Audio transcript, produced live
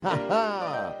Ha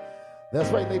ha! That's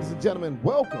right, ladies and gentlemen.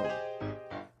 Welcome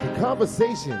to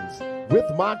Conversations with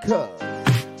My Cuz.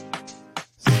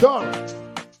 Starring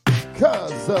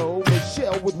Cuzzo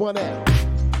Michelle with one L.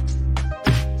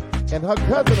 And her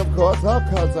cousin, of course, her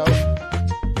Cuzzo,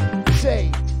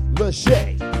 Shay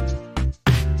Lachey.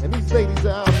 And these ladies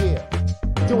are out here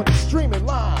doing the streaming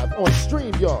live on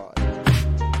StreamYard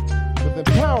with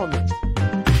empowerment,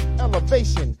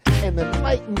 elevation, and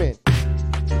enlightenment.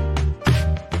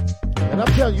 And I'm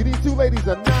telling you, these two ladies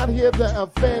are not here to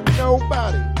offend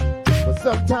nobody. But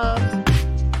sometimes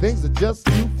things are just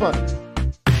too funny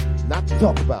not to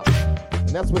talk about. And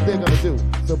that's what they're going to do.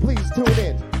 So please tune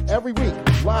in every week,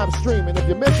 live stream. And if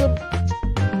you miss them,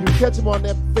 you can catch them on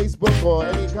their Facebook or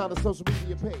any kind of social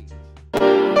media page.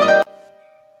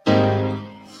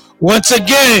 Once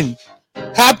again,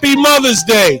 happy Mother's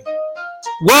Day.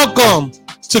 Welcome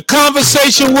to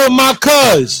Conversation with My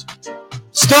Cuz,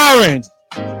 starring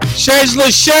Shay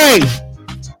Lachey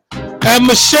and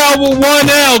Michelle with one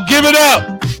L. Give it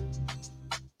up.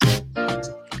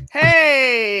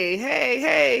 Hey,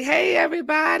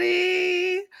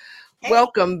 everybody. Hey.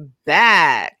 Welcome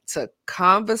back to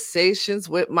Conversations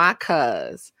with My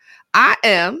Cuz. I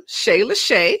am Shay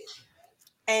Lachey.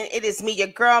 And it is me, your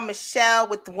girl, Michelle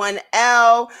with one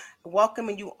L.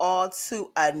 Welcoming you all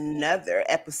to another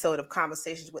episode of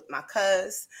Conversations with My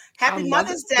Cuz. Happy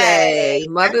Mother's Day.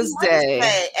 Mother's Day.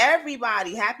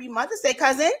 Everybody. Happy Mother's Day,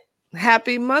 cousin.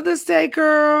 Happy Mother's Day,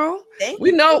 girl. Thank we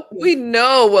you.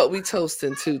 know what we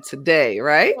toasting to today,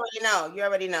 right? You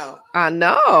already know. I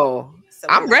know. So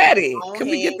I'm ready. Can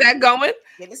we get that going?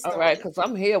 All right, because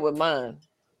I'm here with mine.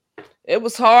 It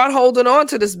was hard holding on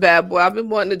to this bad boy. I've been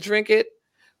wanting to drink it,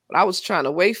 but I was trying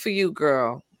to wait for you,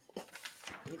 girl.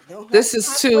 This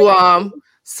is to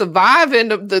survive in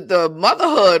the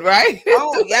motherhood, right?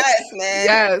 Oh, yes, man.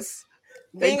 Yes.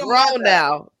 They grown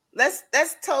now. Let's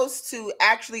toast to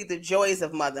actually the joys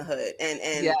of motherhood and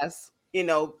yes, you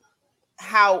know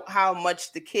how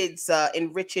much the kids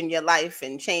enrich in your life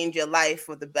and change your life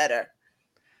for the better.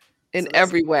 In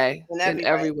every way. In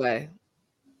every way.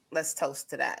 Let's toast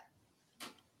to that.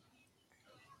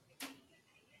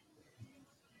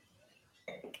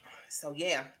 So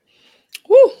yeah.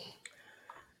 Woo.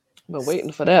 Been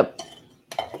waiting for that.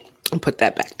 I'll put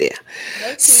that back there.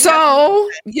 So,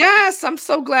 yes, I'm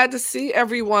so glad to see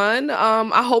everyone.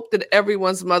 I hope that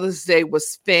everyone's Mother's Day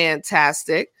was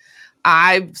fantastic.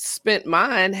 I've spent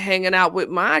mine hanging out with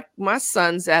my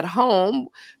sons at home,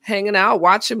 hanging out,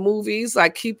 watching movies,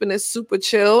 like keeping it super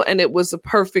chill, and it was a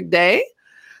perfect day.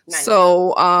 Nice.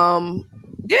 So,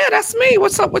 yeah, that's me.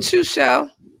 What's up with you,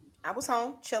 Shell? I was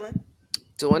home chilling.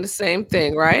 Doing the same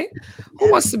thing, right?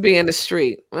 Who wants to be in the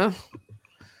street?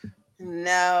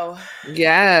 No.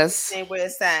 Yes. Hey,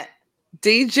 where's that?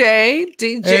 DJ.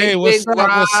 Hey, what's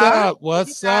up?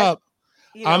 What's up?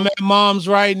 I'm at mom's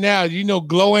right now. You know,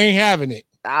 Glow ain't having it.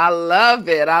 I love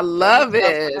it.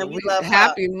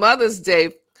 Happy Mother's Day.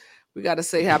 We got to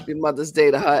say Happy Mother's Day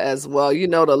to her as well. You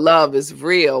know, the love is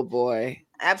real, boy.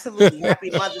 Absolutely. Happy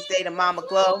Mother's Day to Mama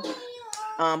Glow.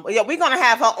 Yeah, we're gonna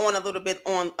have her on a little bit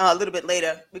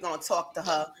later. We're gonna talk to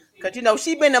her because you know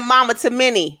she's been a mama to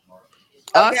many.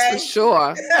 Okay? Us for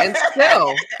sure,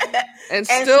 and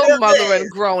still mothering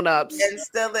grown-ups, and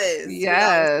still is.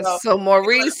 Yes. So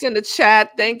Maurice in the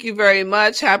chat, thank you very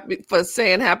much. Happy for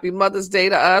saying Happy Mother's Day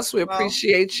to us. We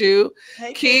appreciate you.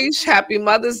 Hey, Keish, Happy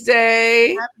Mother's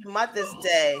Day. Happy Mother's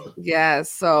Day.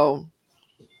 Yes. So,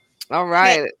 all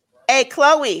right. Hey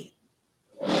Chloe.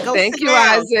 Thank you,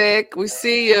 Isaac. We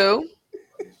see you.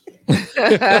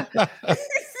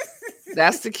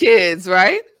 That's the kids,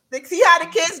 right? See how the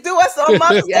kids do us on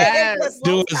Mother's Day?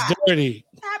 Do us dirty.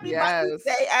 Happy Mother's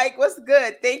Day, Ike. What's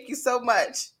good? Thank you so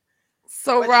much.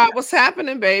 So, Rob, what's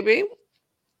happening, baby?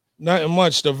 Nothing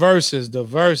much. The verses.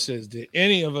 Did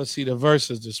any of us see the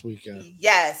verses this weekend?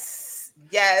 Yes.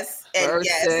 So,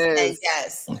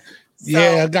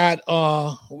 yeah, I got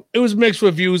it was mixed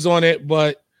reviews on it,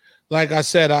 but like I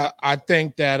said, I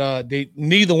think that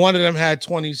neither one of them had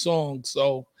 20 songs,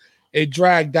 so it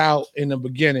dragged out in the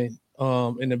beginning.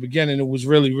 It was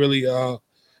really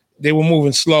they were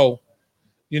moving slow,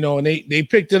 you know, and they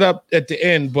picked it up at the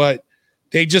end, but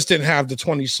they just didn't have the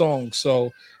 20 songs,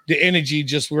 so the energy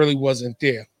just really wasn't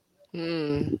there.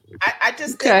 I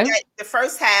just think that the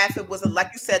first half, it was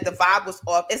like you said, the vibe was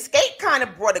off. Escape kind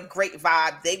of brought a great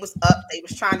vibe. They was up, they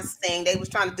was trying to sing, they was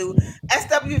trying to do.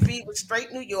 SWV was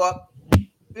straight New York.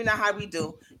 You know how we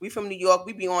do. We from New York,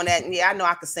 we be on that, and yeah, I know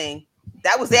I could sing.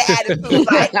 That was their attitude.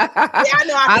 Like, yeah, I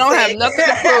know I don't have nothing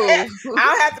to prove. I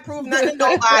don't have to prove nothing to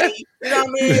nobody. You know what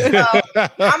I mean?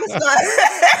 I'm just gonna,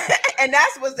 and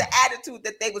that was the attitude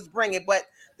that they was bringing. But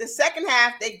the second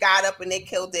half they got up and they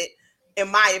killed it, in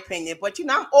my opinion. But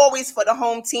I'm always for the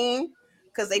home team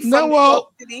because they from New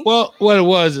York City. Well, what it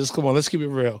was is, come on, let's keep it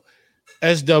real.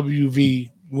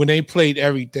 SWV, when they played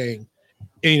everything,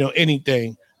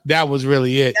 anything, that was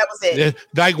really it. That was it.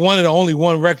 Like one of the only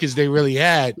records they really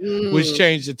had, which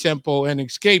changed the tempo and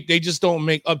Escape. They just don't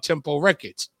make up-tempo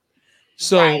records.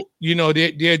 So,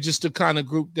 they're just the kind of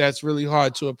group that's really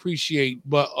hard to appreciate.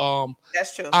 But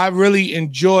that's true. I really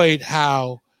enjoyed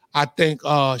how I think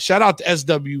shout out to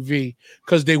SWV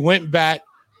because they went back,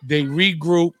 they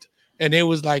regrouped, and it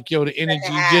was like, yo, the energy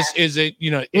just isn't,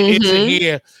 it isn't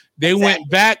here. They went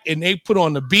back and they put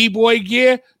on the B-boy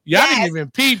gear. Y'all didn't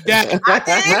even peep that.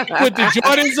 Put the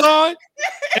Jordans on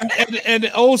and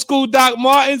the old school Doc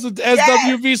Martens with the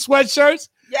SWV sweatshirts.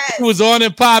 Yes. It was on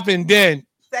and popping then.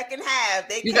 Second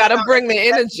half, you got to bring the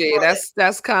energy.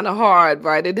 That's kind of hard,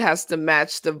 right? It has to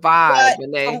match the vibe.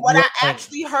 But from what I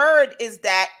actually heard is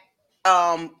that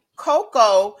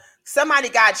Coco, somebody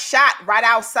got shot right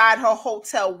outside her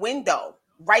hotel window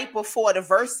right before the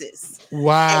verses.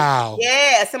 Wow.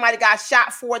 And somebody got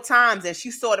shot 4 times and she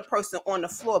saw the person on the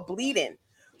floor bleeding.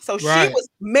 So she was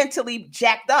mentally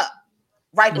jacked up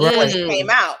right before she came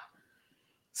out.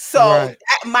 So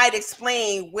that might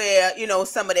explain where,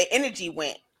 some of the energy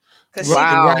went.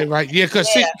 Right. Yeah,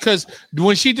 because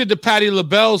when she did the Patti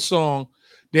LaBelle song,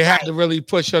 they had to really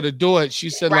push her to do it. She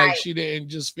said like she didn't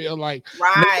just feel like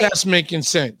that's making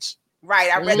sense.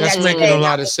 Right. I read that's that making a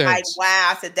lot of sense. Like,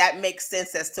 wow. I said that makes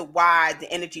sense as to why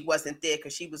the energy wasn't there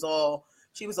because she was all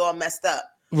messed up.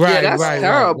 Right. That's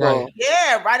terrible. Right.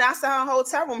 Yeah, right outside her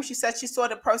hotel room. She said she saw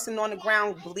the person on the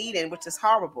ground bleeding, which is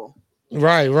horrible.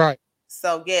 Right.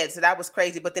 So so that was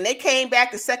crazy. But then they came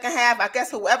back the second half. I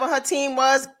guess whoever her team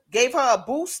was gave her a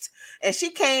boost, and she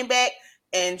came back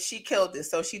and she killed it.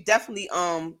 So she definitely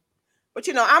But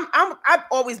I've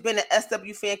always been an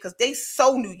SW fan because they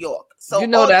so New York. So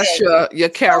that's your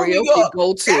karaoke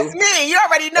go-to. That's me. You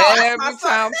already know. Every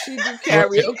time she do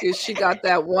karaoke, she got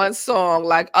that one song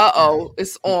like,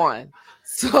 it's on.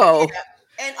 So. Yeah.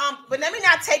 And but let me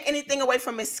not take anything away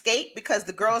from Escape because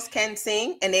the girls can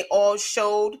sing and they all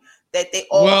showed that they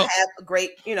all have a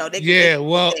great,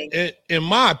 in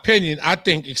my opinion, I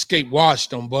think Escape washed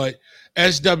them, but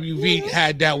SWV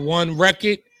had that one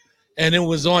record and it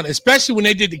was on, especially when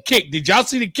they did the kick. Did y'all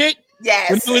see the kick?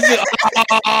 Yes.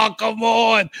 Come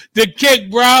on. The kick,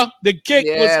 bro. The kick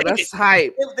was that's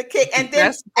hype. It was the kick. And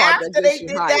then after they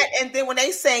did that, and then when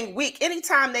they sang Weak,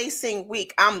 anytime they sing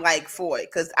Weak, I'm like for it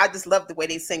because I just love the way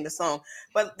they sing the song.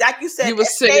 But like you said, you were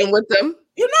singing with them.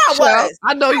 I was.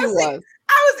 I know you was.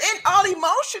 I was in all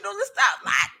emotional and stuff.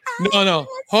 Like, no.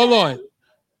 Hold on.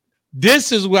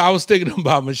 This is where I was thinking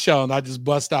about Michelle, and I just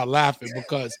bust out laughing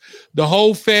because the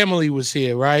whole family was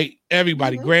here, right?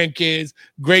 Everybody, grandkids,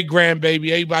 great grandbaby,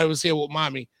 everybody was here with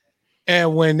mommy.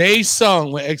 And when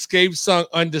Escape sung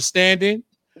Understanding,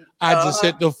 I just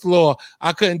hit the floor.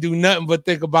 I couldn't do nothing but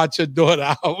think about your daughter.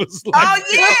 I was like,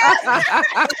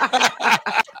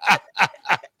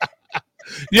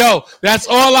 yo, that's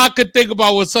all I could think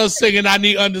about was her singing I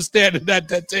Need Understanding at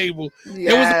that table.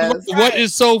 Yes. It was what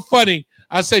is so funny.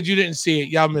 I said you didn't see it.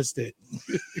 Y'all missed it.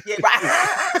 Yeah,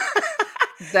 right.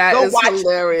 That is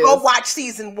hilarious. Go watch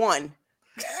season 1.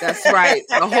 That's right.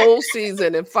 The whole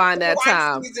season and find that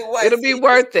time. It'll be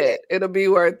worth it. It'll be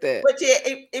worth it. But yeah,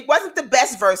 it wasn't the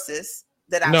best verses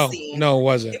that I've seen. No, it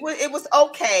wasn't. It was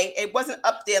okay. It wasn't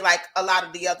up there like a lot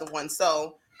of the other ones.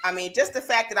 So I mean, just the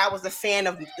fact that I was a fan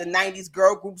of the 90s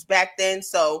girl groups back then.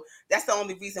 So that's the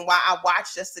only reason why I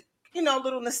watched, just to,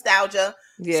 little nostalgia.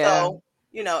 Yeah. So,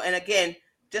 and again,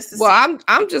 just to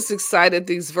I'm just excited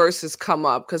these verses come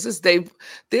up because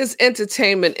there's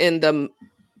entertainment in them,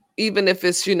 even if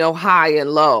it's high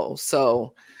and low.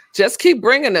 So just keep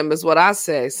bringing them is what I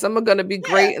say. Some are going to be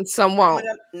great and some won't.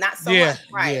 Not so much,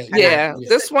 right? Yeah.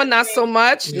 This one not so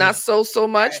much, not so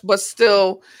much, but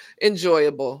still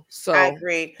enjoyable. So I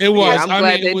agree. It was. I'm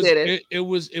glad they did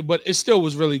it. But it still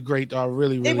was really great. I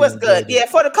really it was good. Yeah,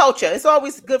 for the culture. It's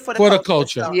always good for the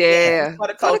culture. So, yeah, for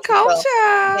the culture.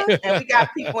 So, and we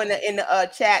got people in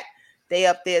the chat. They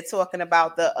up there talking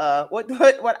about the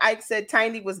what Ike said.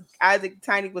 Tiny was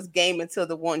game until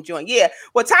the one joint. Yeah.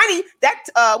 Well, Tiny, that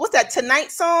what's that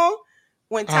Tonight song?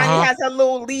 When Tiny has her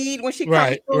little lead when she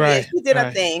comes through, she did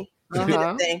a thing. She did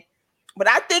a thing. But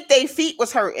I think their feet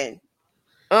was hurting.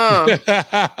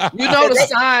 The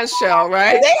sign show,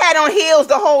 right? They had on heels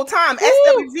the whole time.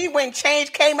 SWV when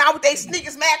Change came out with their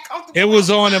sneakers, mad comfortable. It was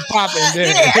on and popping.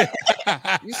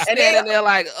 You standing there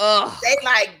like, ugh. They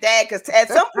like that because at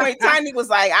some point Tiny was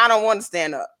like, I don't want to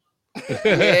stand up.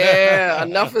 Yeah,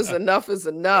 enough is enough is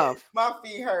enough. My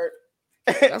feet hurt.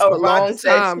 That's a long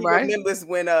time, she right? remembers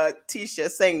when Tisha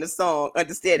sang the song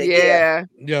 "Understand It." Yeah,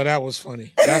 that was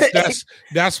funny.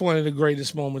 That's one of the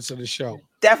greatest moments of the show.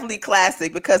 Definitely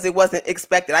classic because it wasn't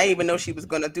expected. I didn't even know she was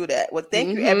going to do that. Well,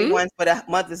 thank you everyone for the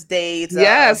Mother's Day.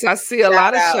 Yes, I see a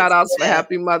lot of shout outs for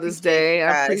Happy Mother's Day.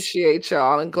 I appreciate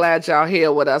y'all and glad y'all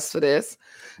here with us for this.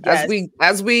 Yes.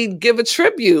 As we give a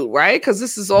tribute, right? Because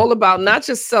this is all about not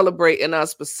just celebrating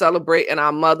us, but celebrating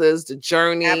our mothers, the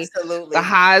journey, absolutely, the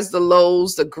highs, the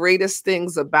lows, the greatest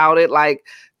things about it. Like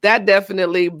that,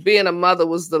 definitely being a mother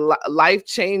was the life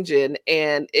changing,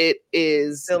 and it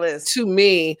is to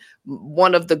me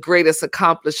one of the greatest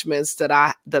accomplishments that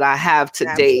I have to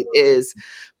date is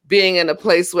being in a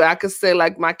place where I could say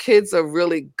like my kids are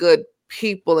really good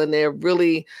people and they're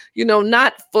really,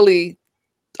 not fully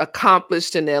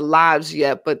accomplished in their lives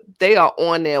yet, but they are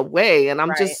on their way, and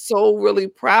I'm just so really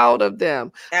proud of them.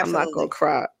 Absolutely. I'm not gonna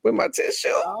cry with my tissue.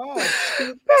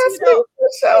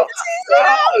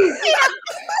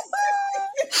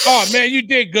 Oh man, you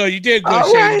did good. You did good,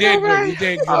 Shay. You did good. You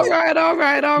did good. All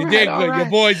right. You did good. Right.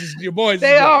 Your boys.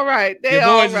 They all right. Your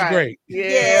boys is great.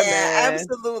 Yeah,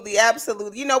 absolutely.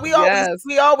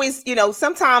 We always,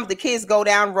 sometimes the kids go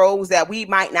down roads that we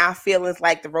might not feel is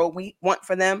like the road we want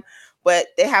for them, but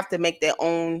they have to make their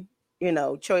own,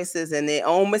 choices and their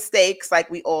own mistakes, like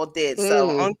we all did. So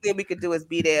the only thing we could do is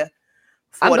be there.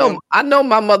 I know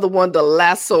my mother wanted to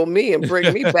lasso me and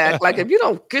bring me back. Like if you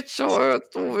don't get your earth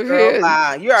over here,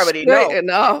 you already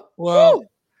know. Well,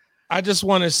 I just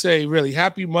want to say really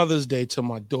happy Mother's Day to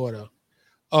my daughter.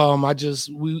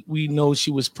 We know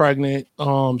she was pregnant.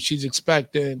 She's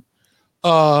expecting.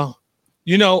 Happy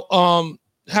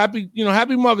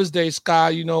Mother's Day, Sky.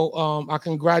 I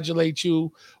congratulate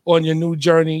you on your new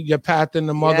journey, your path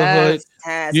into motherhood.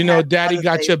 Yes, Daddy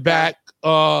got your back.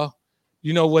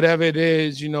 Whatever it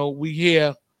is, we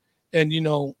here. And,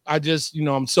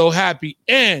 I'm so happy.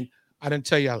 And I didn't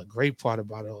tell y'all a great part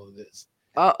about all of this.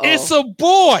 It's a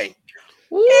boy.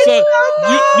 It's so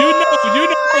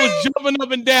I was jumping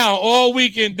up and down all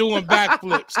weekend doing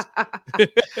backflips. So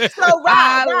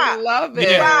I love it.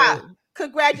 Yeah.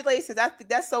 Congratulations. I think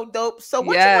that's so dope. So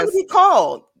what you want to be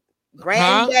called?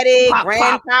 Granddaddy,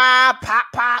 grandpa,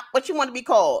 pop. What you want to be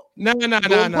called? No.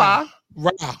 Ra.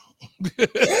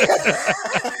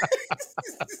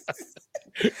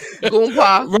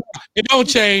 Goompa. It don't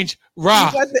change. Ra.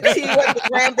 He want the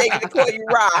grandbaby to call you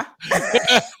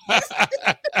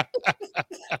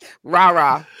Ra.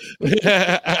 Ra.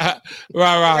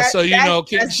 Ra. So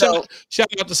shout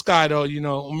out to Sky though.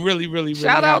 I'm really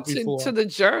shout out happy to the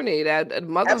journey that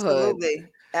motherhood.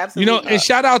 Absolutely. And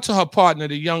shout out to her partner,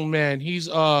 the young man. He's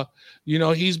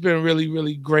he's been really,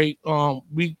 really great.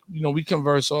 We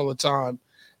converse all the time.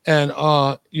 And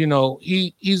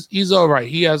he's all right.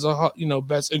 He has a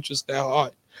best interest at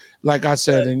heart, like I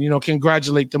said. Good. And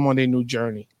congratulate them on their new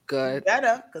journey. Good.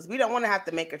 Better, because we don't want to have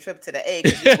to make a trip to the A.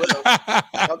 We will.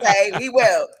 Okay, we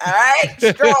will. All right,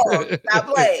 strong. Not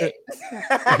playing.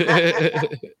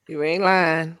 You ain't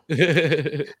lying.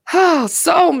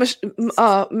 So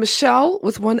Michelle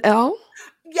with one L.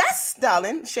 Yes,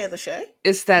 darling. Shayla Shay.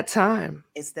 It's that time.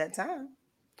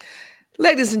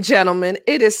 Ladies and gentlemen,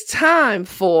 it is time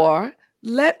for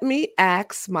Let Me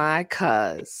Ask My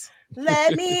Cuz.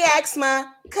 Let me ask my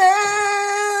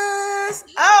cuz.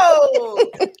 Oh,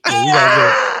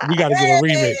 we gotta get a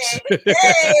remix.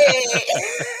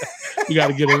 We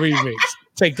gotta get a remix.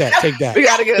 Take that. We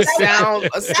gotta get a sound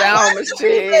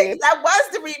machine. That was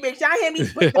the remix. Y'all hear me?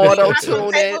 Auto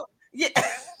tune it. Yeah.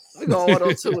 We're gonna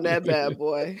auto tune that bad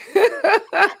boy.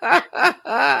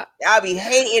 Y'all be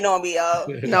hating on me, y'all.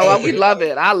 No, we love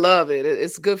it. I love it.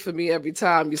 It's good for me every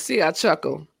time. You see, I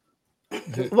chuckle.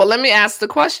 Well, let me ask the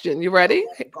question. You ready?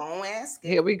 Go ask it.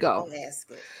 Here we go. Go ask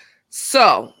it.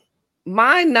 So,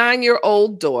 my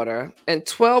 9-year-old daughter and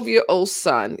 12-year-old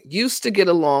son used to get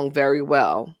along very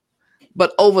well,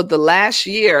 but over the last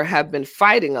year have been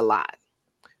fighting a lot.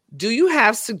 Do you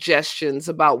have suggestions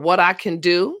about what I can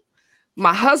do?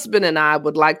 My husband and I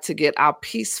would like to get our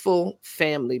peaceful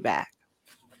family back.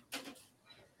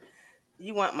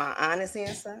 You want my honest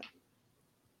answer?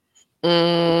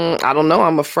 I don't know.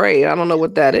 I'm afraid. I don't know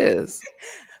what that is.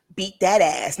 Beat that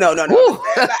ass. No.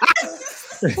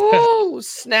 Ooh,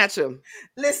 snatch him.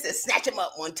 Listen, snatch him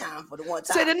up one time for the one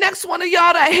time. Say the next one of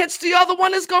y'all that hits the other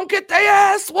one is going to get their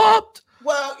ass whooped.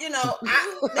 Well, me and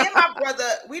my brother,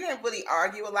 we didn't really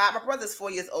argue a lot. My brother's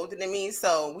 4 years older than me,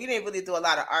 so we didn't really do a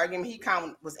lot of arguing. He kind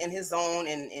of was in his zone,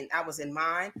 and I was in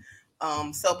mine.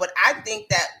 But I think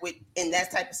that in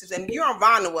that type of situation, you and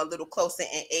Ron were a little closer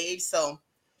in age, so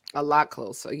a lot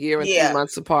closer, a year and 3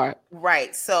 months apart.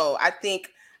 Right. So I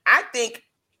think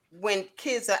when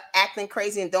kids are acting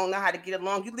crazy and don't know how to get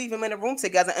along, you leave them in a room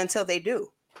together until they do.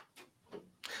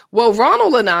 Well,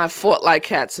 Ronald and I fought like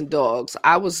cats and dogs.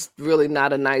 I was really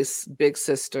not a nice big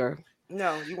sister.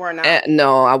 No, you were not.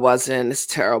 No, I wasn't. It's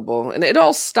terrible. And it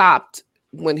all stopped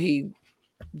when he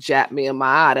jabbed me in my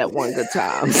eye that one good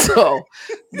time. So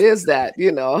there's that,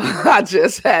 I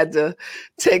just had to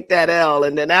take that L.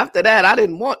 And then after that, I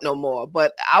didn't want no more.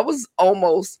 But I was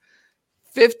almost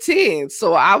 15.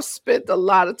 So I've spent a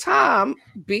lot of time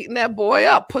beating that boy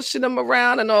up, pushing him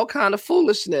around and all kind of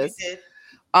foolishness.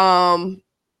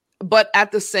 But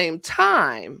at the same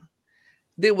time,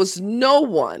 there was no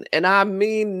one, and I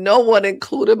mean no one,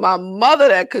 including my mother,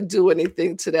 that could do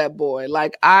anything to that boy.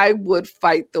 Like, I would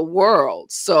fight the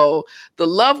world. So the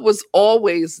love was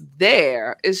always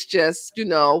there. It's just,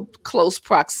 close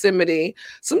proximity.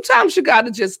 Sometimes you got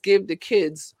to just give the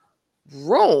kids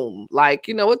room. Like,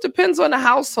 it depends on the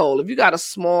household. If you got a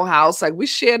small house, like we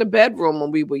shared a bedroom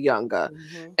when we were younger.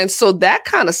 And so that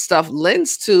kind of stuff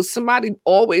lends to somebody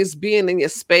always being in your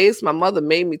space. My mother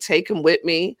made me take him with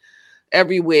me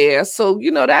everywhere. So,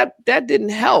 that didn't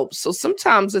help. So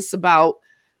sometimes it's about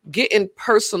getting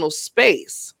personal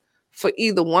space for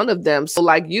either one of them. So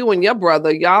like you and your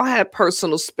brother, y'all had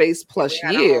personal space plus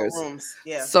years.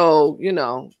 Yeah. So,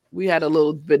 we had a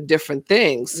little bit different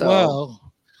things. So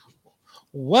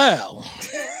Well.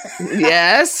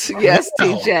 Yes,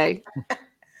 TJ.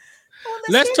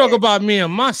 Let's talk about me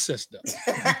and my sister.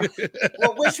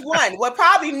 Well, which one? Well,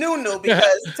 probably Nunu,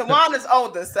 because Tawana's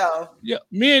older, so. Yeah,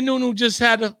 me and Nunu just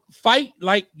had a fight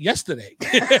like yesterday.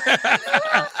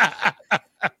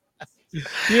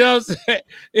 You know what I'm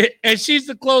saying? And she's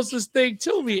the closest thing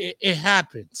to me. It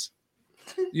happens.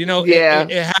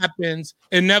 It happens.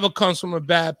 It never comes from a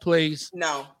bad place.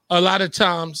 No. A lot of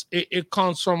times it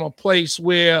comes from a place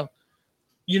where,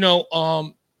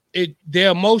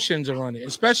 their emotions are on it,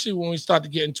 especially when we start to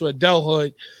get into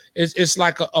adulthood. It's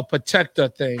like a protector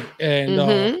thing.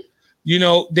 And,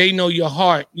 they know your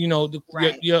heart.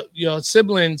 Your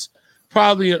siblings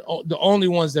probably are the only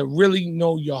ones that really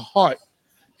know your heart.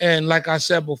 And like I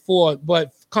said before,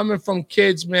 but coming from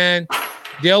kids, man,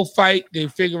 they'll fight. They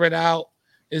figure it out.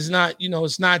 It's not,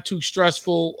 it's not too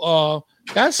stressful.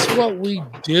 That's what we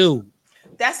do.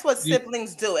 That's what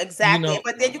siblings do. Exactly.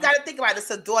 But then you got to think about it. It's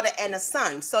a daughter and a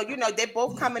son. So, they're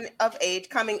both coming of age,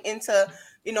 coming into,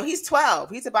 he's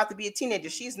 12. He's about to be a teenager.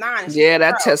 She's 9.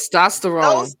 That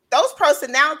testosterone. Those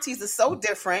personalities are so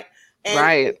different. And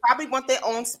they probably want their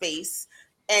own space.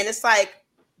 And it's like,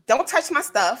 don't touch my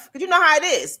stuff. Because you know how it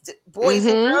is. Boys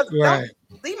and girls,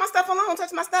 don't leave my stuff alone. Don't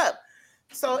touch my stuff.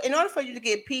 So in order for you to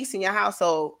get peace in your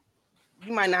household,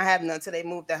 you might not have none until they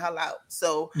move the hell out.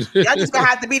 So y'all just gonna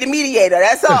have to be the mediator.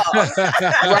 That's all.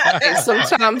 Right.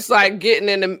 Sometimes like getting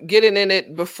in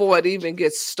it before it even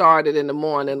gets started in the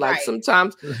morning. Like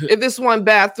sometimes if it's one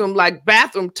bathroom, like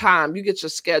bathroom time, you get your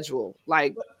schedule.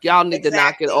 Like y'all need to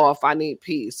knock it off. I need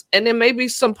peace. And then maybe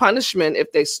some punishment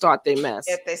if they start their mess.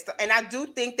 And I do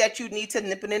think that you need to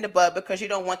nip it in the bud because you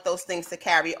don't want those things to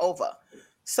carry over.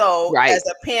 So as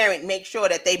a parent, make sure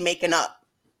that they making up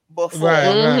before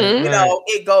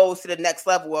it goes to the next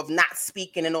level of not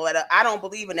speaking and all that. I don't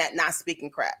believe in that not speaking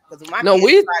crap because my kids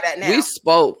try that now. We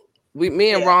spoke.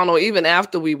 Me and Ronald, even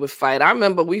after we would fight, I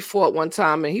remember we fought one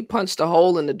time and he punched a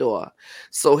hole in the door.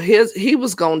 So he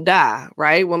was gonna die,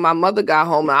 right? When my mother got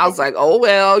home, I was like, oh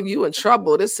well, you in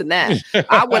trouble, this and that.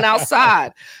 I went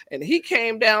outside and he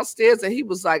came downstairs and he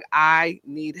was like, I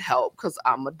need help because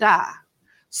I'm gonna die.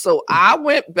 So I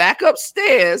went back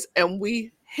upstairs and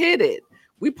we hid it.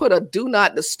 We put a do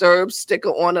not disturb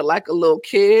sticker on it like a little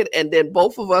kid. And then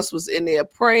both of us was in there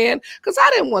praying because I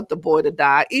didn't want the boy to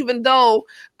die, even though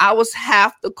I was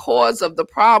half the cause of the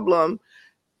problem,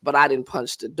 but I didn't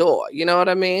punch the door. You know what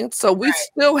I mean? So we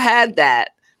still had that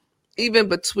even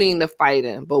between the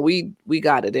fighting, but we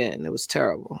got it in. It was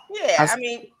terrible. Yeah.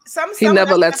 He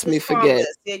never lets me forget.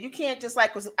 Yeah, you can't just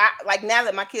like now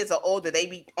that my kids are older, they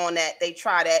be on that. They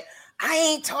try that. I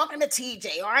ain't talking to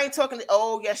TJ or I ain't talking to,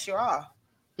 oh, yes, you are.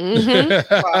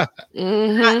 Mm-hmm.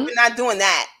 We're not doing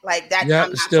that. Like that. Yeah,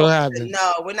 still happening.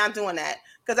 No, we're not doing that.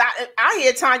 Because I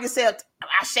hear Tanya say,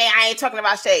 Shay, I ain't talking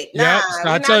about Shay. Nah,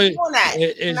 I tell you, we're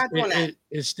not doing that.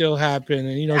 It's still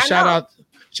happening. And shout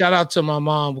out to my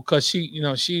mom because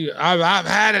I've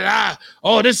had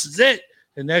it. This is it.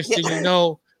 The next thing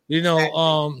you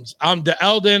know, I'm the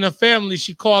elder in the family.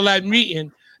 She called that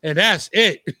meeting. And that's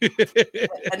it.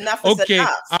 Enough is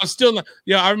enough. I'm still not.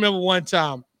 Yeah, I remember one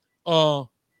time,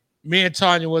 me and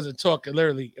Tanya wasn't talking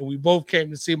literally, and we both came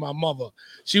to see my mother.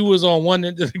 She was on one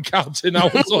end of the couch, and I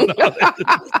was on the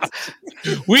other.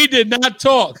 We did not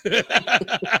talk.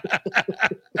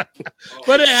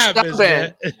 But it happens,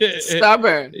 man.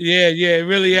 Stubborn. Yeah, it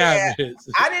really happens.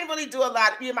 I didn't really do a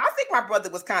lot. I think my brother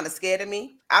was kind of scared of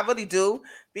me. I really do,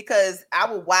 because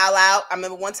I would wild out. I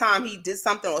remember one time he did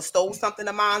something or stole something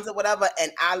of mine or whatever,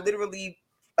 and I literally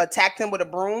attacked him with a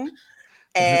broom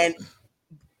and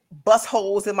bust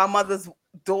holes in my mother's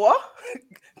door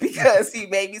because he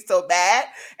made me so bad,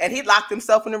 and he locked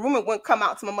himself in the room and wouldn't come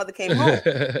out till my mother came home.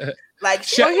 Like,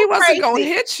 he wasn't gonna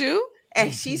hit you,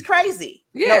 and she's crazy.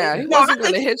 Yeah, he wasn't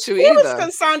gonna hit you either. He was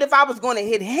concerned if I was going to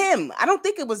hit him. I don't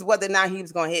think it was whether or not he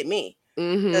was going to hit me,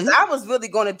 because I was really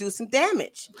going to do some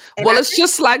damage. And it's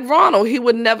just like Ronald. He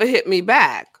would never hit me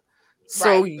back.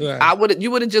 So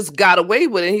you would have just got away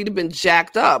with it. He'd have been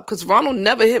jacked up, because Ronald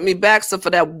never hit me back except for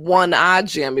that one eye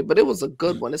jammy, but it was a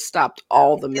good one. It stopped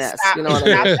all the mess. You know what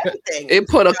I mean? It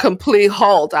put a complete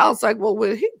halt. I was like, well,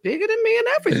 he bigger than me and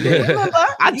everything.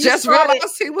 I just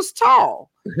realized he was tall.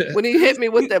 When he hit me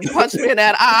with that, punched me in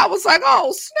that eye, I was like,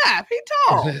 oh, snap, he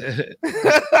tall.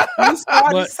 You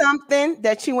started something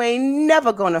that you ain't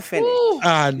never going to finish.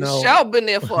 I know. Michelle been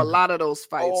there for a lot of those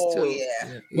fights, too.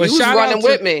 Yeah. You was running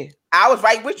with me. I was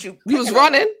right with you. You was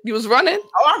running.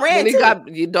 Oh, I ran. And he got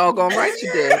you doggone right.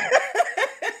 You did.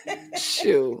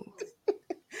 Shoot.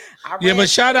 Yeah, but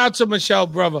shout out to Michelle,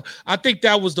 brother. I think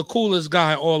that was the coolest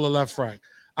guy in all of Left Rack.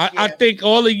 I think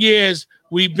all the years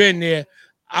we've been there,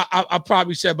 I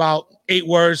probably said about 8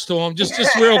 words to him. Just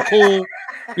real cool.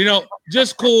 You know,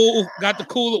 just cool. Got the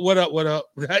cool. What up?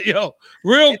 Yo,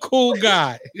 real cool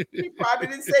guy. He probably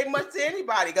didn't say much to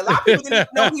anybody. A lot of people didn't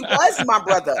know he was my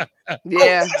brother.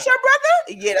 Yeah. Oh, that's your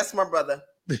brother? Yeah, that's my brother.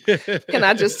 Can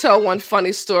I just tell one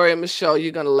funny story, Michelle?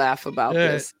 You're gonna laugh about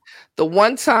this. The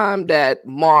one time that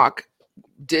Mark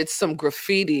did some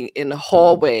graffiti in the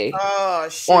hallway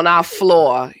on our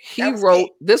floor, he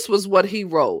wrote, this was what he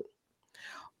wrote: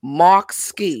 Mark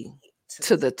Ski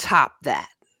to the top that.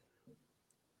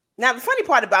 Now, the funny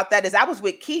part about that is I was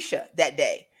with Keisha that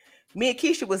day. Me and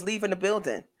Keisha was leaving the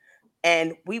building,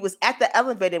 and we was at the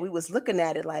elevator. And we was looking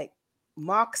at it like,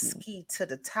 Mark Ski to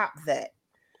the top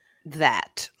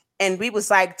that. And we was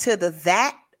like, to the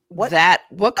that? What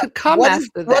could come after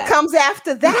that? What comes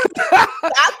after that?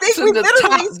 I think to the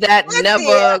top that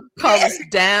never comes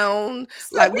down.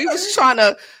 So like we was trying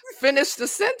to finish the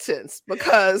sentence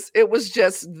because it was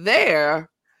just there,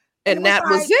 and that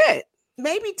was it.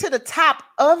 Maybe to the top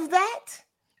of that,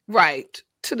 right?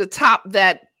 To the top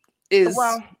that is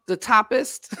the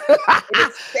toppest.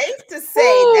 It's safe to say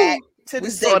that. To we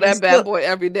saw that bad boy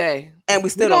every day, and we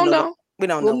still don't know. We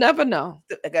don't know. We'll never know.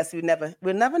 I guess we'll never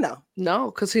know.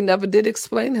 No, because he never did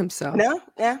explain himself. No,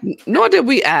 yeah. Nor did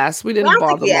we ask. We didn't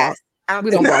bother Mark. We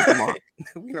don't bother Mark.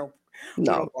 We don't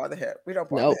bother him. We don't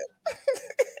bother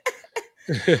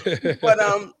him. But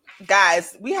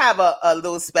guys, we have a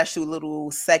little special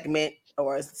little segment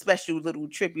or a special little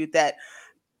tribute that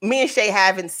me and Shay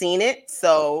haven't seen it.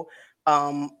 So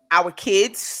our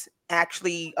kids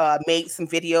actually made some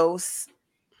videos.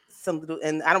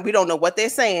 We don't know what they're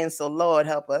saying, so Lord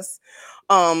help us.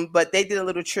 But they did a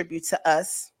little tribute to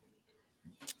us.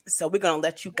 So we're gonna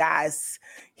let you guys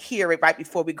hear it right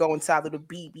before we go into our little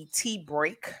BBT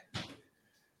break.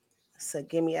 So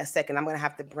give me a second. I'm gonna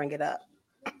have to bring it up.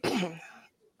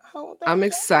 I'm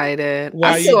excited.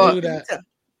 Why you do that?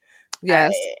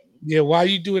 Yes. Yeah, while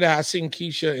you do that, I seen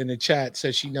Keisha in the chat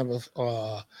said she never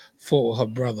fought with her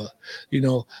brother. You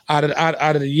know, out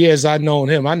of the years I known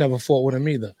him, I never fought with him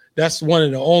either. That's one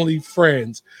of the only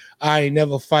friends I ain't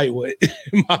never fight with.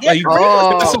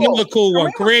 That's another cool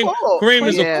one. Kareem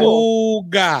is a cool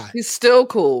guy. He's still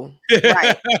cool.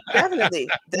 Right.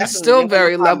 Definitely. He's still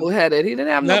very level-headed. He didn't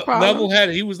have no problem.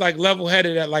 Level-headed. He was like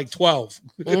level-headed at like 12.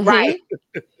 Right.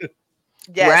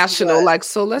 Yes, rational, like,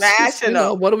 so let's just,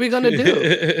 what are we gonna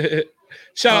do?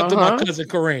 Shout out to my cousin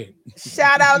Kareem.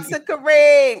 Shout out to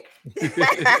Kareem.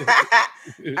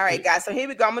 All right, guys. So here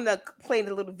we go. I'm gonna play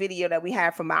the little video that we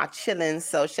have from our chillin'.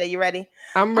 So Shay, you ready?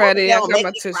 I'm ready. I got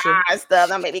my tissue.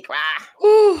 Don't make me cry.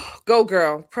 Ooh, go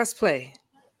girl. Press play.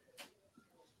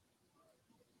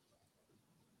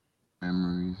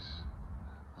 Memories.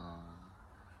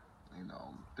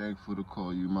 Thankful to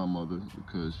call you my mother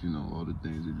because, you know, all the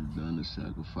things that you've done, the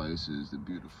sacrifices, the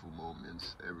beautiful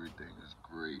moments, everything is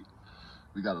great.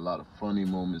 We got a lot of funny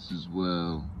moments as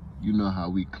well. You know how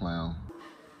we clown.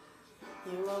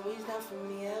 You always done for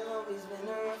me, I've always been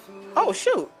around for me. Oh,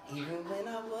 shoot. Even when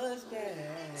I was bad.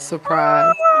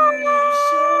 Surprise. You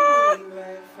showed me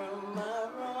right from my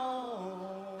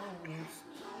wrongs.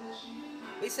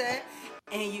 We said...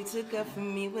 And you took up for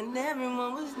me when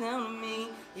everyone was down on me.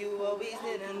 You always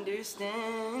did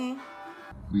understand.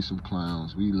 We some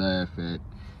clowns. We laugh at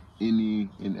any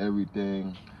and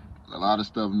everything. A lot of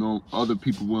stuff no other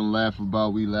people wouldn't laugh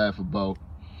about, we laugh about.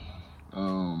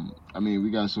 I mean, we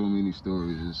got so many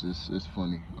stories. It's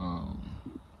funny.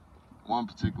 One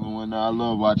particular one, I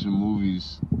love watching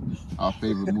movies. Our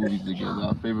favorite movies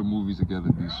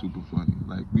together be super funny.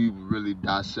 Like, we really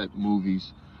dissect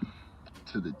movies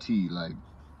to the T. Like,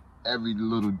 every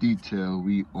little detail,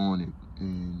 we on it.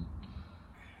 And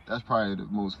that's probably the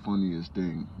most funniest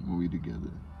thing when we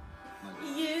together.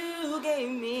 Like, you gave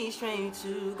me strength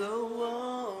to go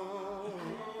on.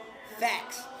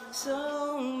 Facts.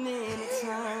 So many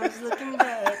times looking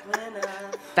back when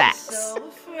I Facts. was so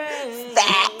afraid.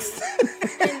 Facts.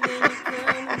 And then you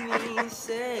come to me and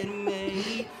said,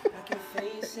 maybe I can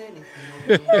face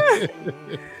anything.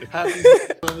 Happy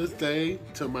Mother's Day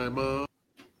to my mom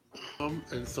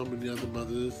and so many other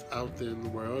mothers out there in the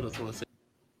world. I just want to say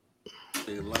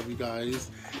I love you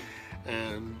guys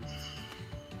and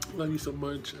love you so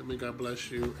much, and may God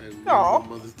bless you, and more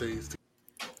Mother's Days to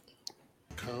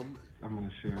come. I'm going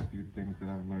to share a few things that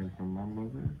I've learned from my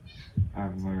mother.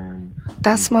 I've learned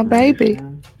That's my baby.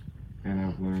 And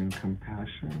I've learned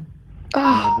compassion. Oh. And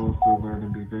I've also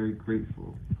learned to be very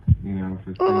grateful. You know,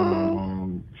 for seeing my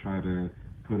mom try to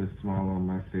put a smile on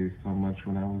my face so much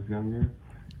when I was younger.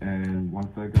 And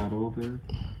once I got older,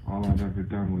 all I've ever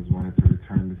done was wanted to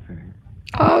return the same.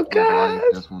 Oh, God.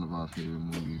 That's one of our favorite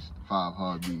movies, 5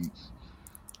 Heartbeats.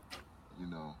 You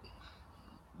know,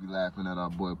 we laughing at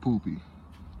our boy Poopy.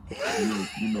 You know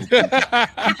Poopy.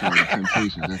 I'm sorry, the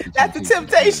Temptations. That's the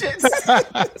Temptations.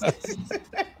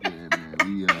 Yeah,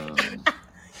 man.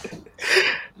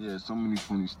 Yeah, so many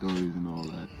funny stories and all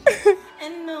that.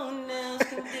 And no one else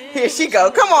can do. Here she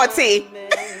go. Come on, T.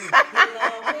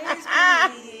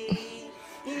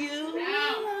 You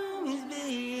will always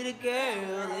be the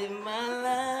girl in my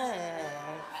life.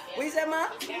 What you say, Ma?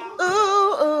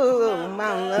 Ooh,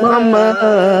 mama. Mama.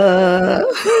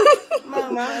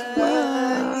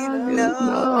 You know.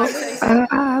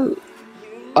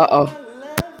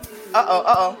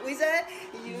 Uh-oh. We said,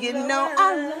 You know I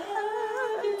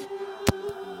love you.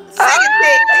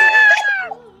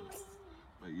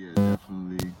 But yeah,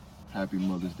 definitely happy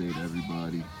Mother's Day to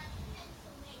everybody.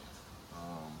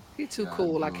 He too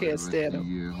cool. I can't stand him.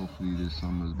 Yeah, hopefully this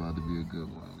summer is about to be a good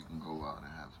one. We can go out and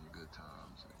have some good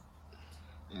times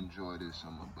and enjoy this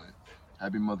summer. But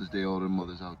happy Mother's Day, all the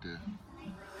mothers out there.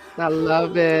 I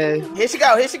love it. Here she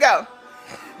go.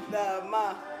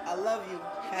 Ma, I love you.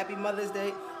 Happy Mother's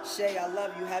Day. Shay, I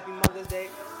love you. Happy Mother's Day.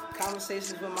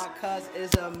 Conversations with my cuz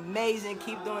is amazing.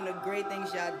 Keep doing the great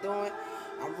things y'all doing.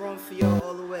 I'm rooting for y'all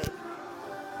all the way.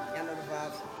 Y'all know the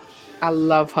vibes. I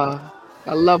love her.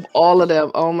 I love all of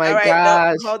them. Oh my All right,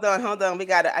 gosh. no, hold on.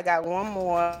 I got one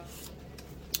more.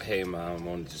 Hey, Mom, I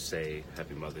wanted to say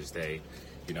happy Mother's Day.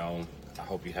 You know, I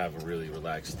hope you have a really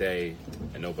relaxed day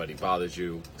and nobody bothers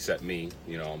you except me.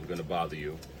 You know, I'm going to bother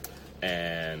you.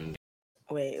 And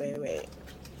Wait.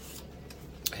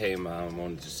 hey, Mom, I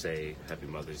wanted to say happy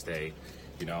Mother's Day.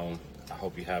 You know, I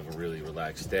hope you have a really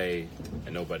relaxed day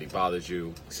and nobody bothers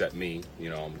you except me. You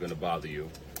know, I'm going to bother you.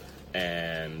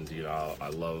 And, you know, I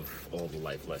love all the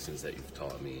life lessons that you've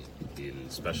taught me, and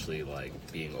especially, like,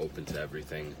 being open to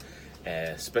everything.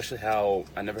 Especially how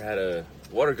I never had a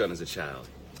water gun as a child.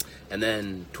 And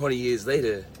then 20 years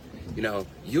later, you know,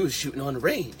 you was shooting on the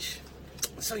range.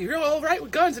 So you're all right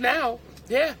with guns now.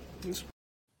 Yeah.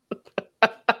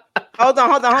 Hold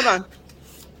on.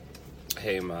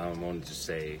 Hey, Mom, I wanted to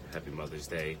say happy Mother's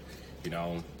Day. You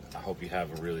know, I hope you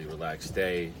have a really relaxed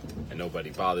day and nobody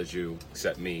bothers you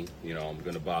except me. You know, I'm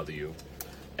going to bother you.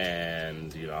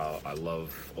 And, you know, I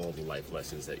love all the life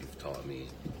lessons that you've taught me,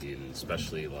 and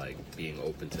especially, like, being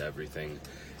open to everything.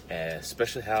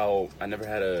 Especially how I never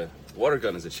had a water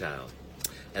gun as a child.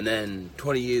 And then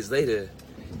 20 years later,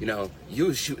 you know, you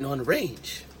was shooting on the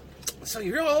range. So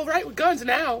you're all right with guns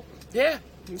now. Yeah,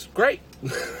 it's great.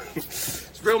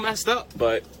 It's real messed up,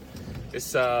 but it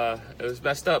was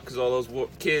messed up because all those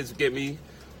kids get me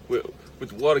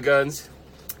with water guns.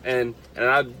 And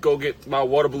I'd go get my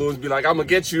water balloons, be like, I'm gonna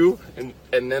get you, and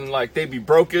then like they'd be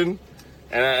broken,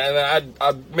 and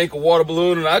I'd make a water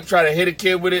balloon and I'd try to hit a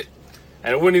kid with it,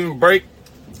 and it wouldn't even break.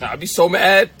 I'd be so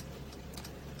mad.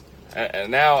 And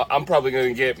now I'm probably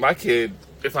gonna get my kid,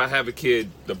 if I have a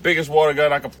kid, the biggest water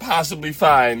gun I could possibly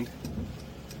find,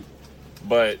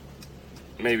 but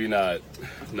maybe not.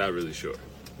 I'm not really sure.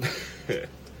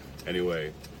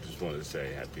 Anyway, just wanted to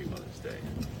say happy Mother's Day,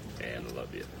 and I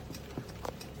love you.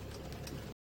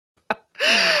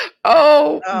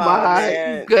 Oh my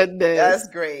man. goodness. That's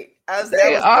great.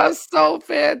 They are so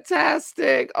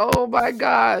fantastic. Oh my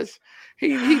gosh.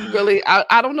 He really,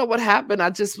 I don't know what happened. I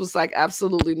just was like,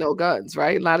 absolutely no guns,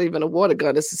 right? Not even a water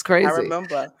gun. This is crazy. I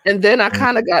remember. And then I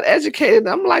kind of got educated.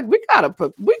 I'm like, we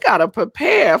gotta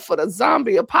prepare for the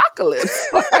zombie apocalypse.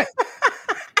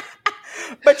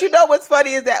 But you know what's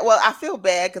funny is that, well, I feel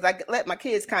bad because I let my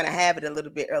kids kind of have it a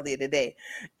little bit earlier today.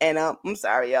 And I'm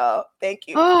sorry, y'all. Thank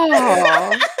you.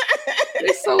 Oh,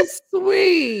 it's so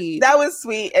sweet. That was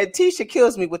sweet. And Tisha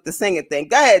kills me with the singing thing.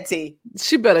 Go ahead, T.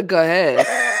 She better go ahead.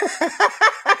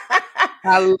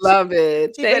 I love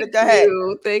it. Thank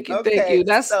you. Thank you. Okay, Thank you.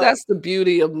 That's the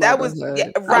beauty of motherhood.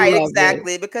 That was right,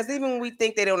 exactly. Because even when we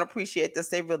think they don't appreciate this,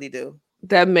 they really do.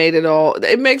 That made it all.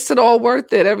 It makes it all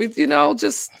worth it.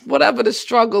 Just whatever the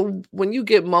struggle. When you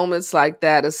get moments like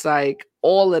that, it's like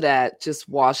all of that just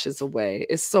washes away.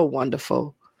 It's so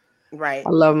wonderful. Right. I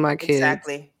love my kids.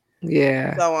 Exactly.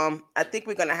 Yeah. So I think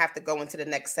we're gonna have to go into the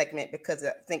next segment because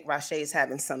I think Rashay is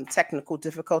having some technical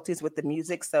difficulties with the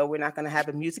music, so we're not gonna have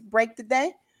a music break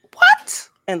today. What?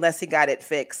 Unless he got it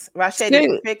fixed. Rashay, did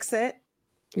you fix it?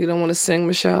 You don't want to sing,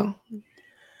 Michelle?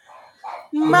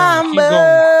 Mama.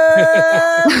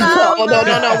 Oh,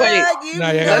 no, wait.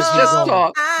 Let's just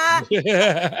talk. Okay,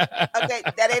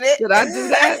 that ain't it. Did I do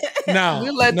that? No.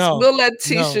 We'll let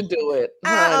Tisha do it.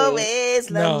 I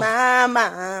always love my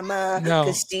mama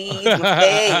because she's my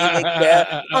favorite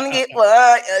girl. Only get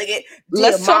what?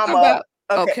 Let's talk mama.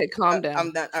 about. Okay, calm down.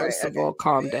 I'm done. First of all,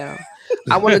 calm down.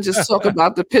 I want to just talk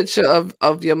about the picture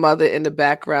of your mother in the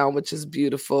background, which is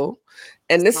beautiful.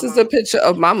 And this is a picture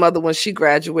of my mother when she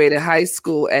graduated high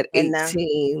school at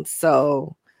 18.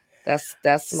 So that's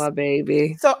my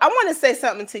baby. So I want to say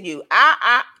something to you.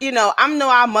 I know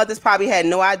our mothers probably had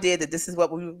no idea that this is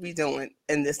what we would be doing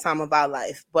in this time of our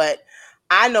life. But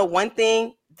I know one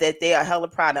thing, that they are hella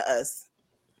proud of us.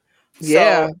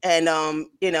 Yeah. So, and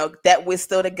that we're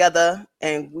still together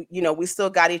and we still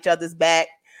got each other's back.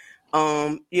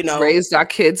 Raised our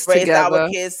kids together.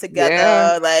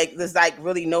 Yeah. Like there's like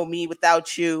really no me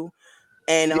without you.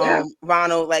 And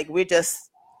Ronald, like we're just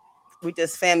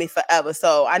family forever.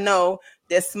 So I know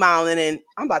they're smiling and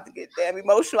I'm about to get damn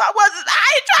emotional. I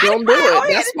ain't trying to do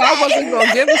it. That's why I wasn't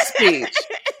gonna give a speech.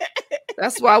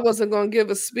 That's why I wasn't gonna give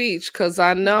a speech, because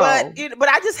I know. But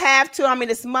I just have to. I mean,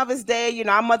 it's Mother's Day.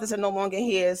 Our mothers are no longer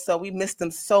here, so we miss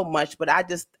them so much. But I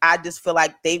just feel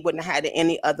like they wouldn't have had it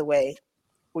any other way.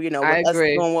 With us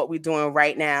doing what we're doing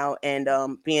right now and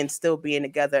being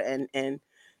together and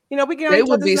we get on they each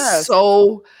would be nerves.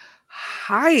 So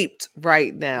hyped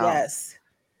right now. Yes.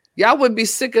 Y'all would be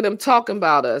sick of them talking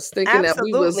about us, thinking that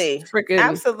we was freaking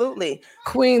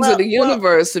queens of the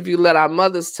universe if you let our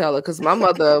mothers tell it. Because my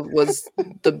mother was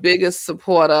the biggest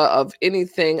supporter of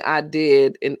anything I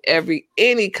did in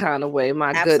any kind of way.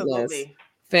 My goodness.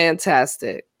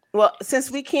 Fantastic. Well,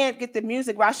 since we can't get the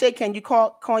music, Rashay, can you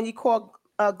call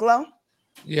Glow?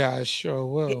 Yeah, I sure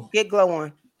will. Get Glow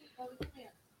on.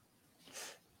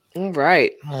 All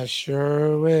right. I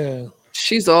sure will.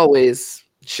 She's always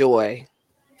joy.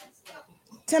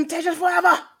 Temptation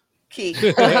forever. Key.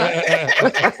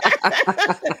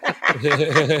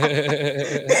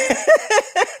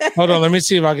 Hold on, let me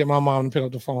see if I get my mom to pick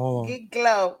up the phone. Hold on. Get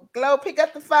Glow. Glow, pick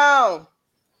up the phone.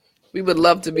 We would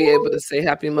love to be able to say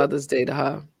Happy Mother's Day to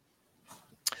her.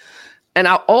 And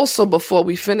I also, before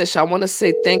we finish, I want to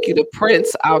say thank you to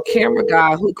Prince, our camera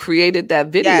guy who created that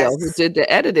video, who did the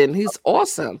editing. He's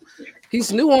awesome.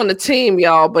 He's new on the team,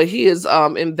 y'all, but he is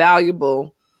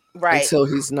invaluable until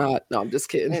he's not. No, I'm just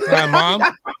kidding. Hi, Mom.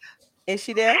 Is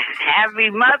she there? Happy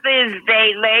Mother's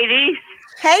Day, ladies.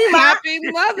 Hey, Mom. Happy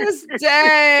Mother's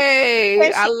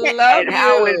Day. I love you.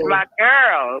 How is my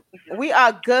girl? We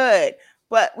are good.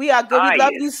 But we are good. We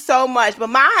love you so much. But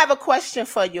Ma, I have a question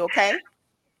for you, okay?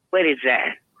 What is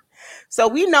that? So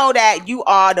we know that you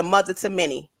are the mother to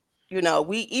many.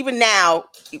 We even now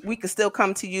we can still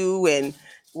come to you and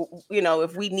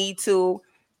if we need to.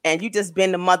 And you just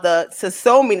been the mother to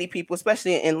so many people,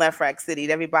 especially in Lefrak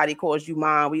City. Everybody calls you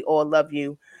mom. We all love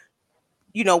you.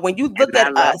 When you look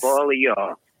at us, all of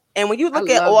y'all. And when you look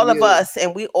at all of us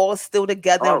and we all still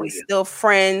together and we still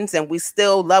friends and we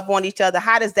still love on each other,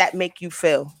 how does that make you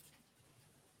feel?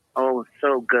 Oh,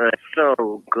 so good.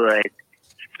 So good.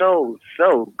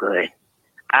 So good.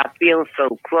 I feel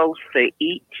so close to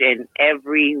each and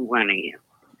every one of you.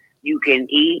 You can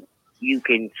eat, you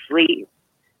can sleep,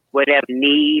 whatever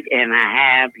need and I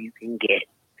have, you can get.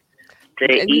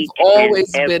 And you've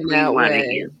always been that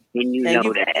way. And you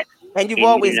know that. And you've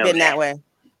always been that way.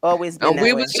 Always been that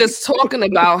way. We was just talking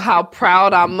about how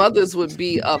proud our mothers would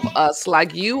be of us,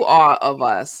 like you are of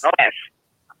us. Yes.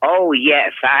 Oh,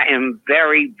 yes. I am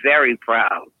very, very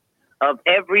proud of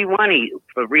every one of you,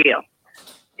 for real.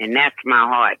 And that's my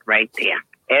heart right there.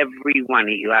 every one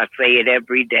of you. I say it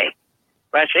every day.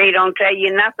 Rashay don't tell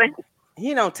you nothing.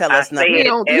 He don't tell us nothing. He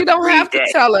don't have to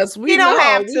tell us. We don't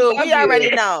have to. We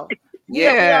already know.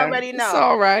 Yeah, we already know. It's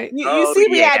all right. You see,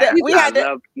 we had to. I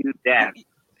love you, Dad.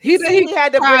 We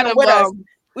had to bring him with us.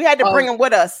 We had to bring him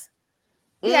with us.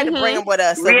 We had to bring him with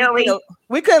us. So really?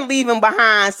 We couldn't leave him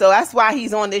behind. So that's why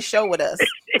he's on this show with us.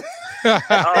 Yeah,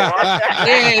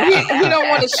 he don't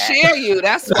want to share you.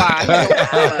 That's why.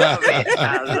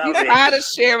 I love He's it. tired of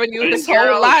sharing you his whole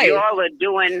Girls, life.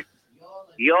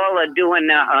 Y'all are doing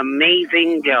an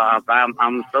amazing job.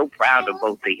 I'm so proud of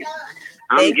both of you.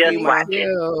 I'm Thank just you,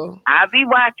 watching. I'll be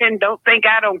watching. Don't think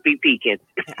I don't be peeking.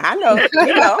 I know.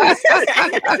 You know.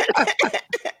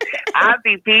 I'll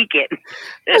be peeking.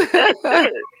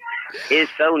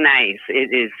 It's so nice.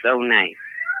 It is so nice.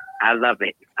 I love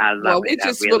it. I love Well, it. we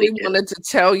just I really do. wanted to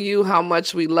tell you how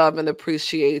much we love and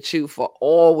appreciate you for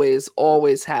always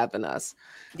having us.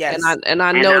 Yes. And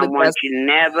I know I that want that's you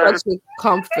never, such a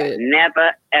comfort.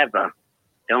 never, ever.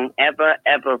 Don't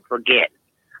ever forget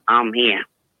I'm here.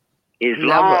 As Never.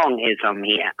 long as I'm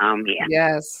here, I'm here.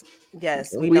 Yes.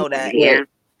 Yes, we know that. Yeah.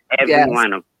 Every Yes. one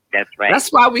of them. That's right.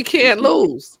 That's why we can't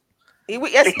lose.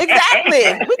 Yes,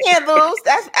 exactly. We can't lose.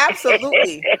 That's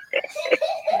absolutely.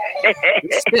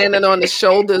 Standing on the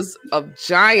shoulders of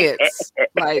giants.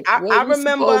 Like I what are we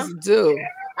remember. supposed to do?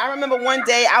 I remember one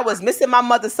day I was missing my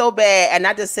mother so bad, and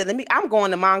I just said, I'm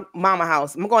going to my mama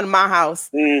house. I'm going to my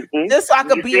house just so I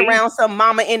could be around some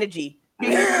mama energy.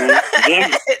 Yeah.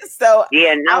 So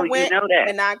no, I went you know that.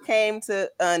 and I came to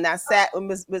and I sat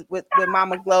with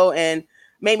Mama Glow and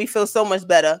made me feel so much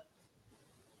better.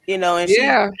 You know, and she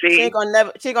ain't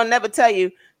gonna never tell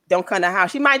you don't come to the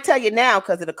house. She might tell you now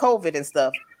because of the COVID and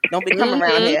stuff. Don't be coming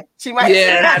around here. She might.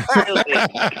 Yeah.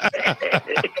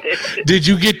 Did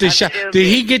you get the shot? Did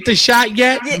he get the shot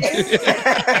yet?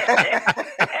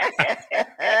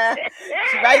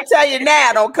 She might tell you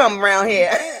now. Don't come around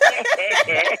here.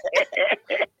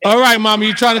 All right, Mama,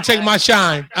 you trying to take my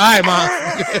shine? All right, Mom.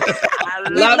 I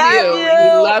love you. We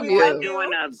love you. You're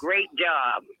doing a great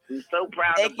job. I'm so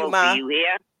proud of both of you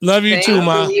here. Love you too,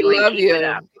 Ma. We love you.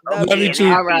 Love you too.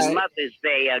 All right. Mother's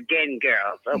Day again,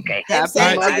 girls. Okay. Happy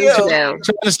All right. Mother's Day. Trying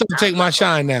to stop take my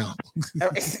shine now.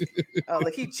 Oh,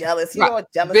 look, he's jealous. He's all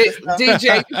jealous.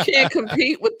 DJ, you can't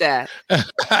compete with that. Yeah,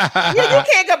 you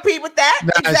can't compete with that.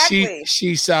 Nah, Exactly.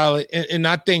 she's solid. And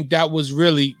I think that was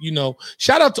really,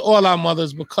 shout out to all our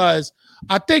mothers because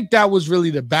I think that was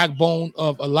really the backbone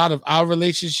of a lot of our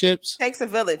relationships. Takes a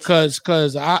village.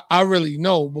 Because I really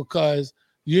know because,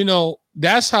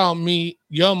 that's how me,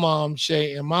 your mom,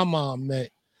 Shay, and my mom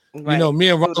met. Right. Me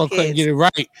and Ronald couldn't get it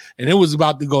right. And it was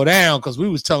about to go down because we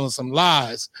was telling some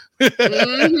lies.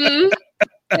 Mm-hmm.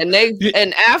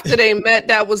 And after they met,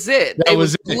 that was it. They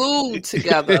was glued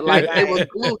together. Like they were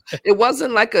glued. It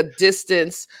wasn't like a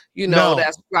distance, No.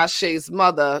 that's Rashay's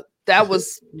mother. That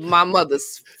was my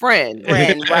mother's friend.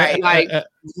 Right. Like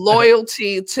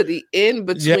loyalty to the end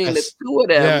between the two of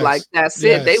them. Yes. Like that's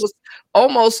it. They was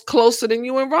almost closer than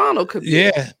you and Ronald could be.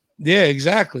 Yeah,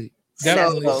 exactly.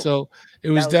 Definitely. So it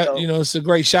was that, it's a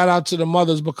great shout out to the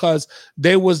mothers because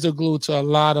they was the glue to a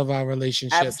lot of our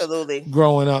relationships. Absolutely.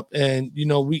 Growing up. And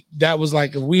that was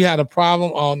like if we had a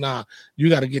problem, oh nah, you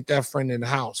got to get that friend in the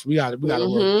house. We gotta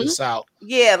work this out.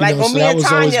 Yeah, like when so me that and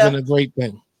was always Tanya been a great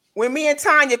thing. When me and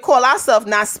Tanya call ourselves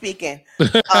not speaking,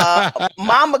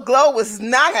 Mama Glow was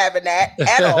not having that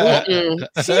at all.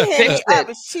 She hit me up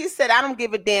and she said, I don't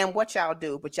give a damn what y'all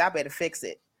do, but y'all better fix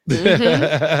it.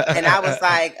 And I was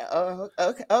like, oh,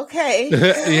 okay.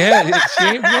 Yeah, she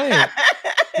ain't playing. Yeah.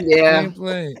 She ain't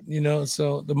playing,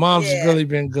 so the mom's really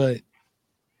been good.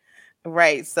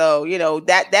 Right. So,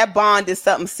 that bond is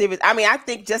something serious. I mean, I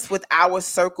think just with our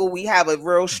circle, we have a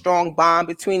real strong bond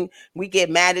between, we get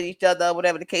mad at each other,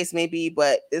 whatever the case may be,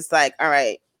 but it's like, all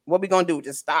right, what we going to do?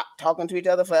 Just stop talking to each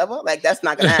other forever? Like, that's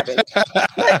not going to happen.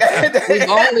 We've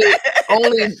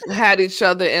only had each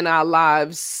other in our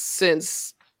lives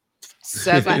since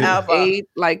 7, 8,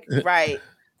 like, right.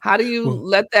 How do you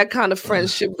let that kind of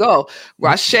friendship go?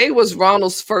 Rashay was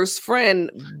Ronald's first friend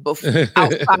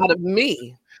outside of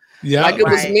me. Yeah, like it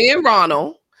was me and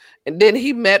Ronald, and then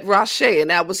he met Rashay,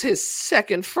 and that was his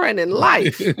second friend in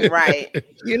life. Right.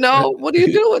 What do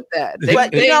you do with that?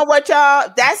 But you know what,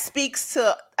 y'all? That speaks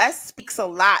a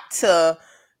lot to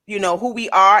who we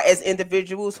are as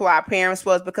individuals, who our parents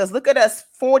was. Because look at us,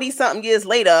 40-something years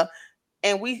later,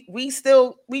 and we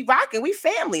rocking, we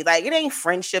family. Like it ain't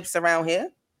friendships around here.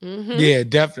 Mm-hmm. Yeah,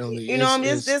 definitely. You know what I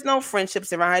mean? There's no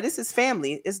friendships around here. This is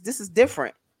family. This is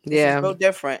different. This is real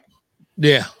different.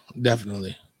 Yeah,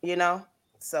 definitely.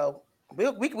 So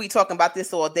we could be talking about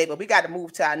this all day, but we got to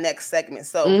move to our next segment.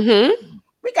 So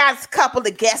we got a couple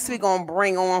of guests we're gonna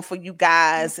bring on for you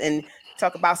guys and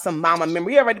talk about some mama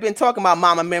memory. We already been talking about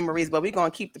mama memories, but we're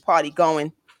gonna keep the party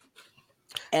going.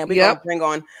 And we're gonna bring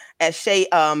on, as Shay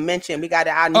mentioned, we got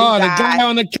our new guy. The guy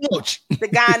on the couch. The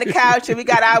guy on the couch, and we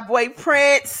got our boy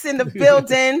Prince in the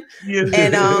building.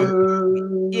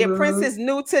 And Prince is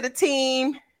new to the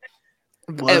team.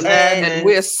 And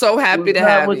we're so happy to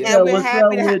have you. And we're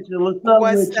happy to have you.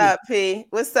 What's up, P?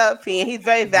 What's up, P? And he's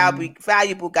very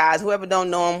valuable, guys. Whoever don't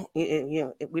know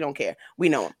him, we don't care. We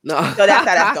know him. No. So that's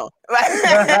how that's going.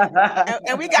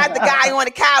 And we got the guy on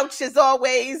the couch as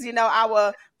always.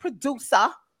 Our producer.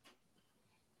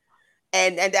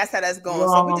 And that's how that's going.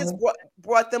 So we just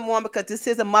brought them on because this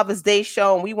is a Mother's Day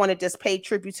show, and we want to just pay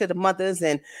tribute to the mothers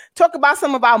and talk about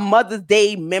some of our Mother's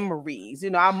Day memories.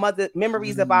 Our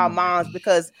memories of our moms,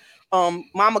 because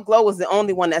Mama Glow is the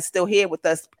only one that's still here with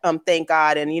us. Thank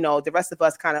God, and the rest of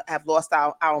us kind of have lost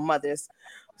our mothers.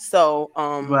 So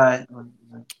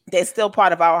they're still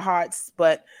part of our hearts,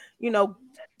 but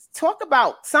talk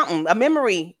about something, a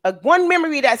memory, one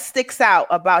memory that sticks out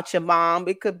about your mom.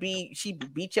 It could be she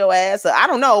beat your ass, or I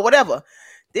don't know, whatever.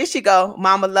 There she go,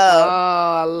 Mama Love. Oh,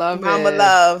 I love Mama it.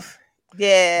 Love.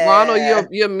 Yeah, Ronald,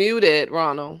 you're muted,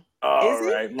 Ronald. All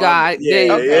right, guy.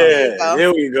 Yeah.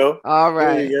 There we go. All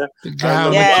right. Yeah,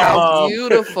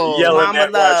 beautiful. Yelling Mama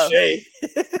at Love. Shay.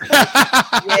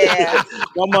 Yeah,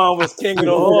 my mom was king of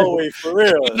the hallway for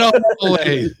real. No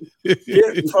way.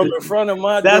 Get from in front of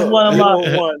my That's door. one of my. You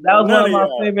don't want That was none one of my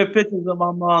y'all. favorite pictures of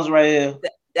my mom's right here.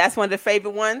 that's one of the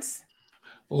favorite ones.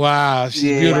 Wow,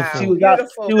 she's beautiful. She was out.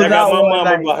 Beautiful. She was I got out my one mama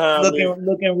night behind me.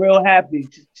 looking real happy.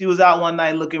 She was out one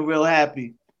night looking real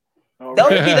happy. All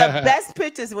Those right. would be the best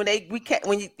pictures when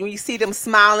you see them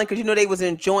smiling, because they was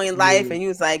enjoying life, and you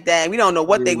was like, "Damn, we don't know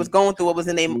what they was going through, what was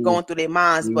going through their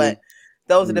minds." But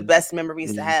those are the best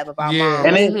memories to have about mom.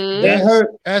 And it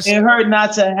hurt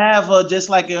not to have her, just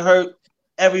like it hurt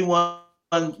everyone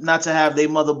not to have their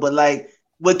mother. But like,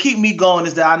 what keep me going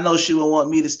is that I know she would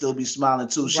want me to still be smiling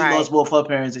too. She lost both her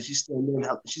parents, and she still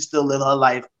lived her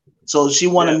life. So she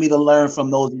wanted me to learn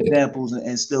from those examples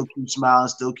and still keep smiling,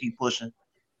 still keep pushing.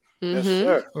 Yes,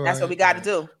 sir. That's what we got to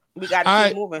do. We got to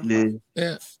keep moving.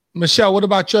 Yeah. Michelle, what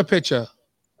about your picture?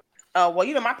 Well,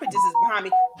 my pictures is behind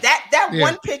me. That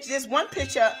one picture, there's one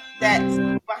picture that's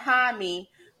behind me.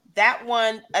 That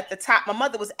one at the top, my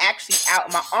mother was actually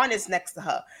out. My aunt is next to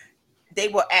her. They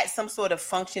were at some sort of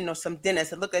function or some dinner.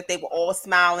 So it looked like they were all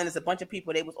smiling. There's a bunch of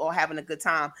people. They was all having a good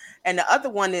time. And the other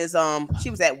one is she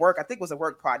was at work. I think it was a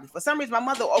work party. For some reason, my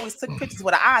mother always took pictures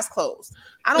with her eyes closed.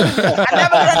 I don't even know. I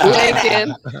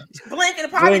never blinking,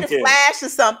 probably the flash or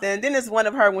something. And then there's one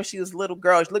of her when she was a little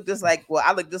girl. She looked just like,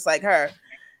 I looked just like her.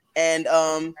 And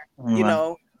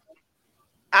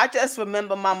I just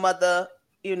remember my mother.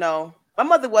 My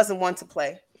mother wasn't one to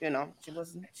play. She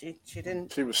wasn't. She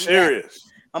didn't. She was serious.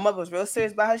 My mother was real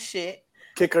serious about her shit.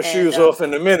 Kick her shoes off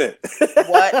in a minute.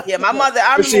 What? Yeah, my mother.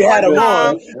 I remember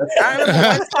one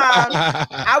time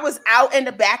I was out in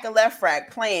the back of left rack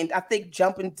playing. I think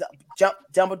jump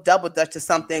double dutch or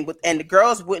something. And the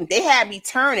girls wouldn't. They had me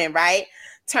turning right,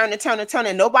 turning.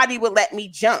 Nobody would let me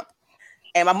jump.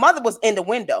 And my mother was in the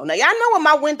window. Now y'all know what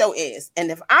my window is. And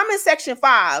if I'm in section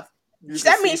 5.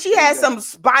 That means she had some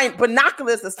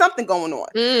binoculars or something going on.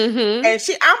 Mm-hmm. And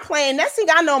I'm playing. Next thing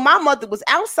I know, my mother was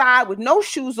outside with no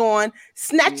shoes on,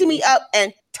 snatching me up,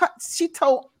 and she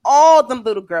told all them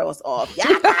little girls off.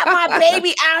 Y'all got my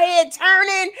baby out here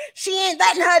turning. She ain't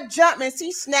letting her jump. And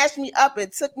she snatched me up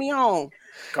and took me home.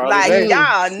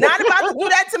 Y'all not about to do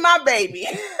that to my baby.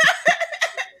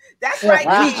 That's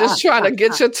right. You just trying to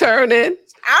get your turn in.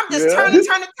 I'm just turning.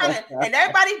 And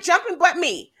everybody jumping but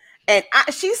me. And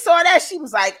she saw that. She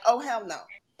was like, "Oh hell no,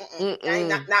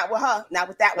 not with her, not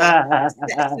with that one."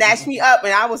 Snatched me up,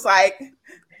 and I was like,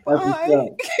 "Bye."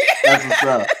 That's what's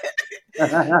up.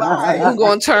 Who's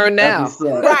gonna turn now?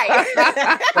 Right.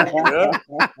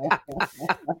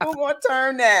 Who's gonna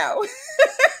turn now?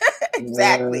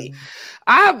 Exactly.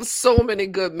 I have so many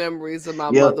good memories of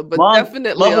my mother, but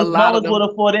definitely a lot mothers of them would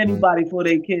afford anybody for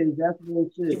their kids. That's real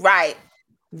shit. Right.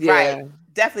 Yeah. Right.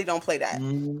 Definitely don't play that.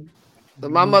 So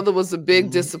my mother was a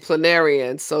big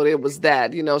disciplinarian, so there was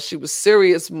that. She was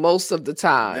serious most of the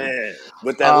time. Man,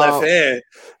 with that left hand.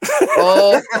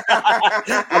 Oh,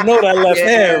 I know that left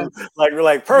hand,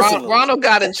 like personal. Ronald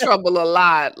got in trouble a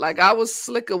lot. Like I was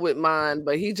slicker with mine,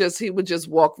 but he would just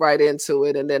walk right into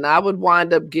it, and then I would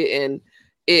wind up getting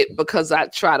it because I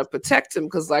try to protect him.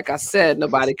 Because, like I said,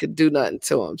 nobody could do nothing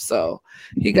to him. So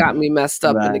he got me messed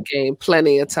up in the game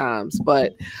plenty of times.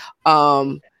 But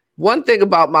one thing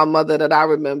about my mother that I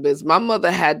remember is my mother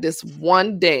had this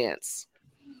one dance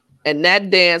And that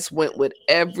dance went with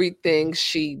everything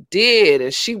she did.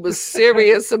 And she was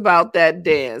serious about that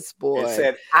dance, boy. It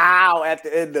said ow at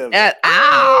the end of it. At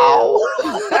ow.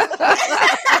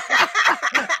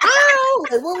 Ow!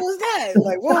 Like, what was that?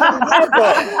 Like, what was that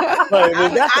about? Like,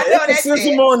 was that the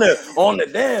emphasis on the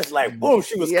dance? Like, boom,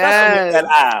 she was cussing with that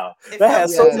ow. That had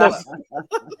so much.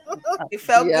 It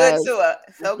felt good to her.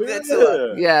 It felt good to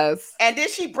her. Yes. And then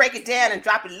she break it down and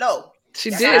drop it low. She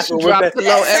did. She dropped the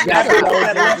low every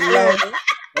time.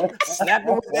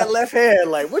 Snapping with that left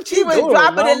hand, like what she was doing,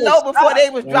 dropping it low before they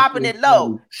was dropping it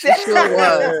low. She sure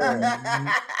was.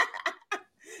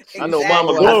 I know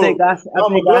Mama Glow. I think I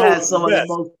had some of the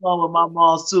most fun with my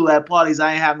moms too at parties.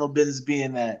 I ain't have no business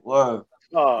being at. Word.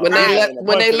 When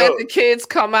they let the kids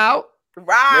come out,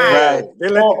 right? They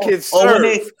let the kids serve.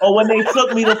 When they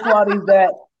took me to parties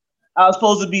that I was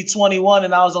supposed to be 21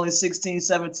 and I was only 16,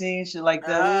 17, shit like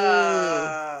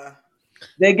that.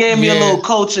 They gave me a little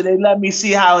culture. They let me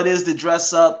see how it is to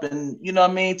dress up and, you know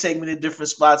what I mean? Take me to different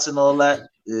spots and all that.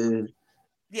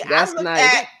 Yeah, that's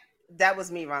nice. That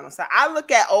was me, Ronald. So I look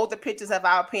at older pictures of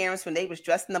our parents when they was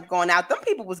dressing up, going out. Them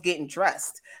people was getting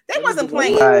dressed. They wasn't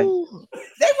playing. Right.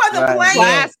 They wasn't playing.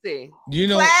 Classy. You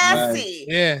know, classy.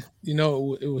 Yeah. You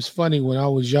know, it was funny when I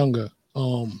was younger.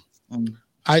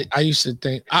 I used to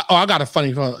think, I got a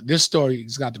funny one. This story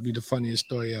has got to be the funniest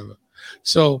story ever.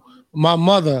 So my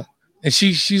mother, and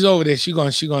she's over there. She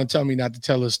gonna tell me not to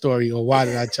tell her story, or why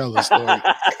did I tell her story?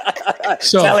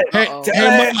 So hey,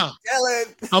 Mama,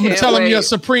 I'm gonna tell him your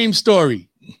Supreme story.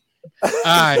 All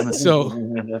right. So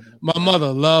my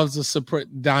mother loves the Supreme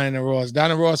Diana Ross.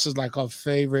 Diana Ross is like her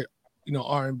favorite,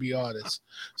 R&B artist.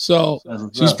 So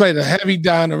she's played a heavy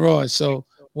Diana Ross. So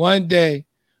one day,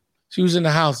 she was in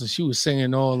the house and she was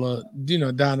singing all the,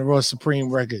 Diana Ross Supreme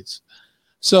records.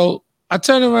 So I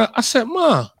turned around, I said,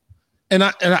 "Ma," and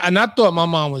I thought my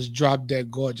mom was drop dead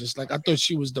gorgeous. Like I thought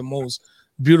she was the most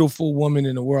beautiful woman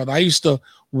in the world. I used to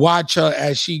watch her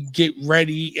as she get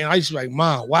ready, and I used to be like,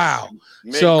 "Mom, wow!"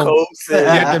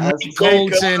 The mink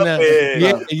coats and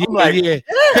yeah. What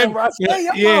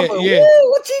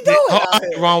you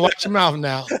doing? Ron, watch your mouth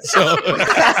now.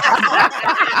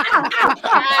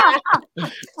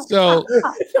 So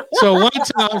one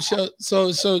time,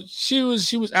 so she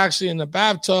was actually in the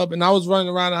bathtub, and I was running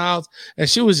around the house, and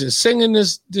she was just singing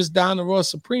this Diana Ross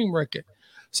Supreme record.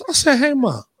 So I said, "Hey,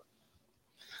 Mom,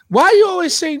 why you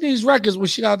always sing these records when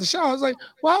she got out the shower?" I was like,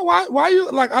 why you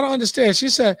like, I don't understand. She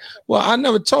said, "Well, I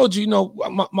never told you,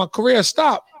 my career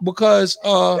stopped because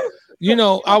I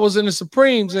was in the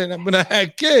Supremes and when I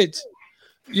had kids,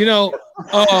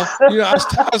 I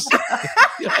stopped."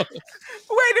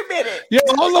 Wait a minute. Yeah,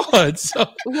 hold on. So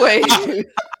wait.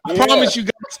 I promise you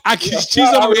guys, she's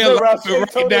over here laughing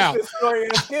right now. Wait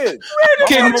a minute,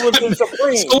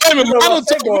 I don't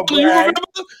take you remember?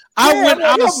 I went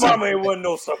outside. Your mama wasn't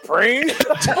no Supreme.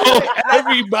 Told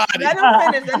everybody. Let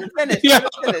him finish. Yeah.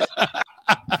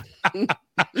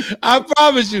 I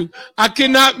promise you, I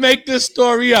cannot make this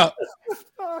story up.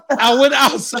 I went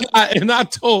outside and I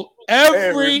told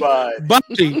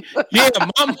everybody, yeah,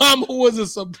 my mama was a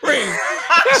Supreme.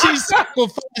 She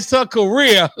sacrificed her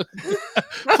career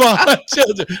for her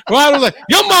children. Ron was like,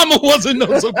 "Your mama wasn't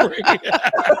no Supreme."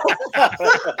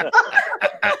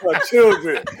 For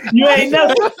children. You ain't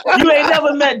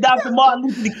never met Dr. Martin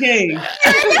Luther King.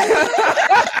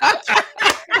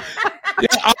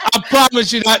 Yeah, I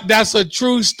promise you that's a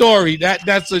true story.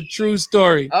 That's a true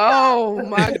story. Oh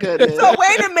my goodness. So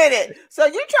wait a minute. So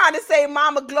you trying to say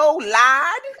Mama Glow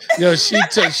lied? Yo, she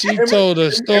told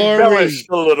a story. Embellished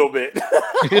a little bit.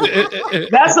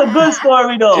 That's a good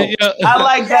story though. I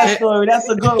like that story. That's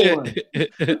a good one.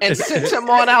 And sent him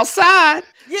on outside.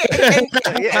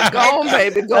 Yeah, go on,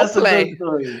 baby. Go That's play. A good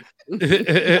story.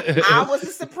 I was a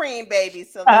Supreme baby,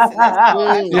 so listen, that's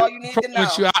all you need to know.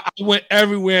 I went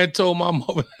everywhere and told my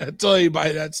mother, I told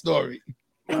everybody that story.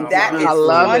 That is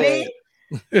funny.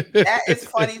 That is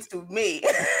funny to me.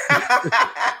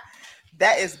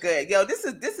 That is good. Yo, this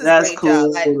is that's great,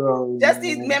 cool. Like, just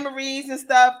these memories and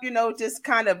stuff, just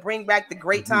kind of bring back the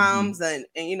great times and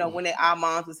when our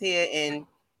moms was here, and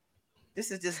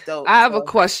this is just dope. I have a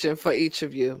question for each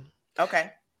of you.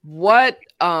 Okay. What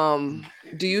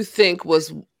do you think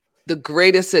was the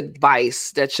greatest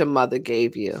advice that your mother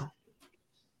gave you?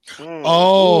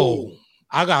 Oh,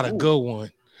 I got a good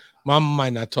one. Mama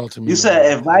might not talk to me. You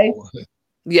said advice?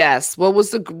 Yes. What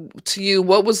was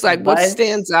what was like, advice? What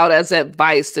stands out as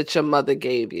advice that your mother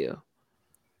gave you?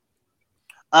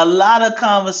 A lot of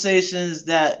conversations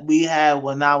that we had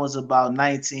when I was about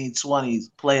 19, 20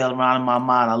 play around in my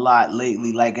mind a lot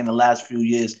lately, like in the last few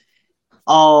years.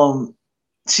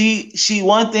 she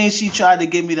one thing she tried to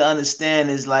get me to understand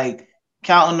is like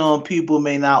counting on people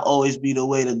may not always be the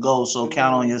way to go. So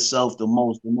count on yourself the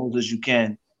most as you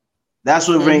can. That's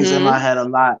what rings in my head a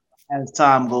lot as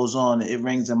time goes on. It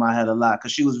rings in my head a lot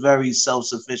because she was very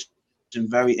self-sufficient and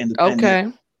very independent.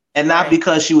 Okay. And not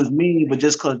because she was mean, but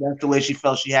just because that's the way she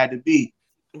felt she had to be.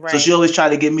 Right. So she always tried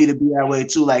to get me to be that way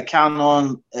too. Like count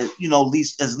on,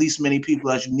 least many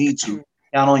people as you need to.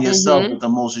 Count on yourself with the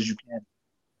most as you can.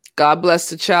 God bless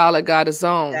the child that got his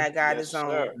own. That got his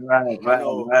own. Right.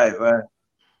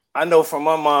 I know from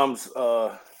my mom's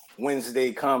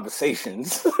Wednesday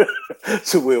conversations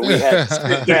to where we had to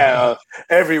sit down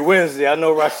every Wednesday. I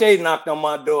know Rashay knocked on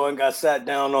my door and got sat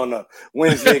down on a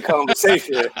Wednesday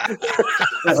conversation.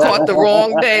 Caught the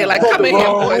wrong day. Like, come in here,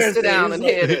 boys, sit down and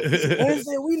hear this.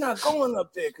 Wednesday, we not going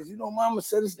up there because, Mama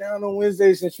set us down on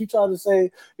Wednesdays and she tried to say,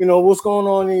 what's going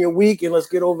on in your week and let's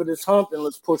get over this hump and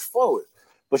let's push forward.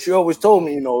 But she always told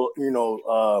me,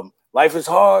 life is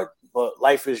hard, but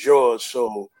life is yours.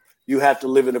 So you have to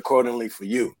live it accordingly for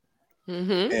you.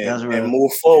 And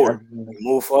move forward.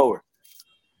 Move forward.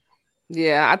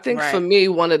 Yeah, I think for me,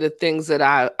 one of the things that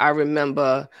I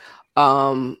remember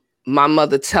my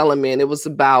mother telling me, and it was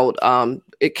about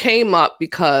it came up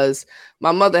because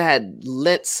my mother had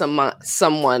lent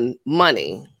someone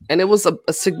money, and it was a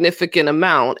significant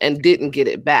amount and didn't get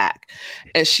it back.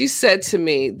 And she said to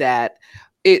me that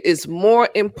it is more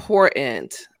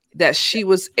important that she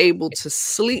was able to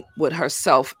sleep with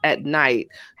herself at night,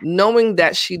 knowing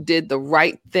that she did the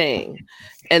right thing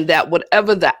and that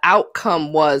whatever the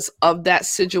outcome was of that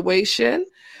situation,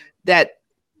 that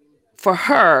for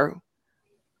her,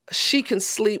 she can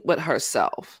sleep with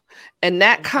herself. And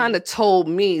that kind of told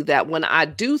me that when I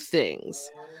do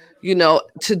things,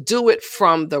 to do it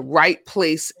from the right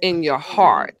place in your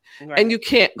heart, and you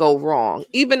can't go wrong,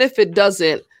 even if it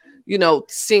doesn't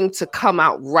seem to come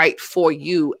out right for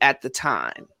you at the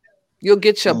time. You'll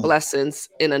get your blessings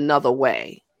in another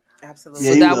way. Absolutely.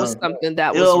 So that was something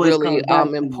that was really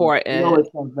important. It always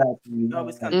comes back to you.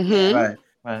 Always comes back.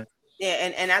 Right.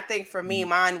 Yeah, and I think for me,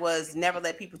 mine was never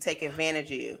let people take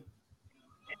advantage of you.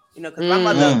 Because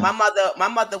my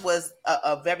mother was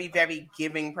a very, very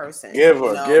giving person. Give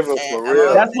her for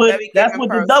real. That's what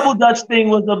the double Dutch thing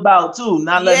was about too.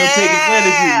 Not letting them take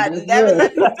advantage of you. Never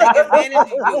let people take advantage of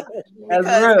you.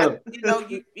 That's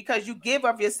real. Because you give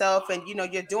of yourself, and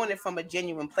you're doing it from a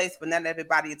genuine place, but not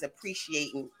everybody is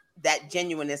appreciating that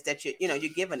genuineness that you're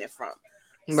giving it from.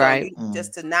 So right.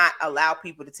 Just to not allow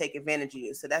people to take advantage of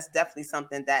you. So that's definitely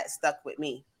something that stuck with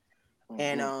me.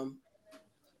 And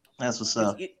that's what's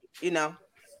up. Yeah.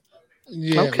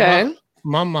 Okay.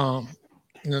 My mom,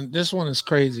 this one is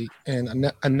crazy,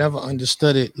 and I never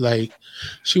understood it. Like,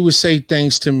 she would say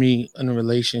things to me in the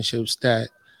relationships that,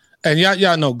 and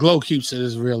y'all know, Glow keeps it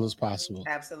as real as possible.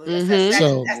 Absolutely. That's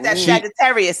that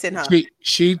Sagittarius in her.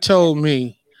 She told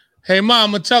me, "Hey, Mom,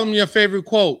 I'm gonna tell them your favorite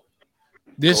quote."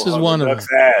 This is one of them.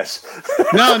 Ass.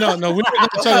 No. We're not going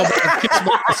to talk about kiss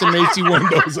marks and AC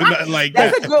windows or nothing like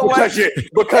that. That's a good one.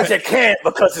 Because you can't,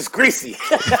 because it's greasy.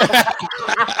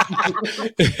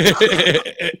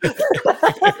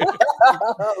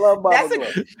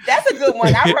 That's a good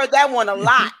one. I've heard that one a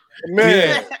lot.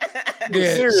 Man.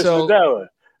 Yeah. So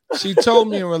she told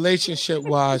me in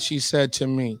relationship-wise, she said to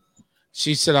me,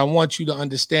 she said, I want you to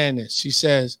understand this. She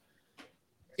says,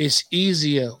 it's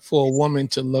easier for a woman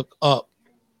to look up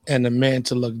and a man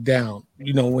to look down,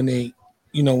 when they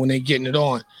getting it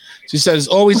on. She says it's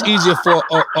always easier for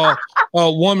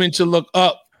a woman to look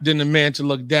up than a man to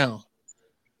look down.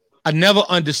 I never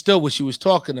understood what she was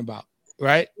talking about,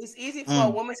 right? It's easy for a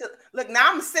woman to look.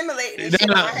 Now I'm simulating this shit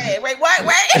in my head. Wait, what?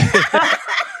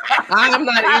 I'm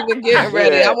not even getting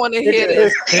ready. I want to hear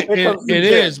this. It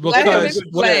is because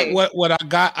what I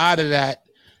got out of that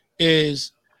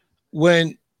is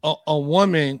when a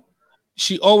woman,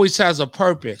 she always has a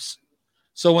purpose.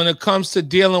 So when it comes to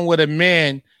dealing with a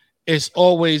man, it's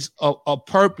always a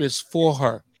purpose for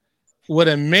her. With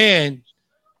a man,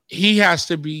 he has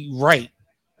to be right.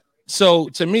 So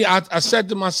to me, I said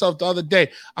to myself the other day,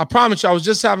 I promise you, I was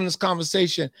just having this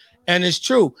conversation, and it's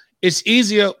true. It's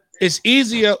easier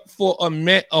for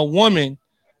a woman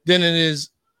than it is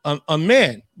a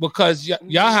man, because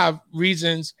y'all have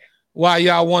reasons why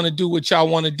y'all want to do what y'all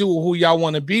want to do, or who y'all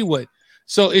want to be with.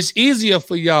 So it's easier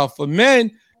for y'all. For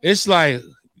men, it's like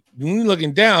when you're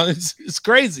looking down, it's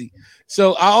crazy.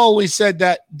 So I always said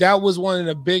that was one of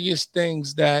the biggest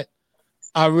things that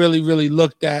I really, really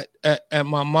looked at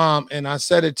my mom, and I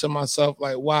said it to myself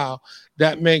like, wow,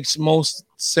 that makes most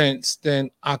sense than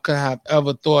I could have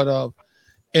ever thought of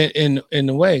in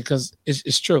the way, because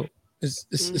it's true.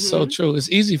 It's so true. It's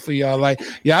easy for y'all. Like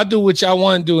y'all do what y'all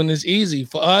want to do, and it's easy.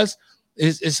 For us,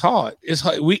 it's hard. It's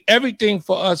hard. Everything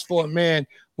for us, for a man,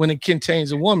 when it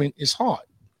contains a woman, is hard.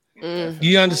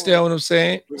 You understand what I'm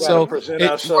saying? So present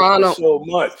ourselves so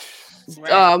much.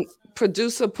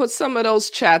 Producer, put some of those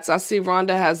chats. I see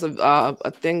Rhonda has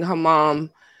a thing her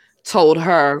mom told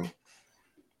her.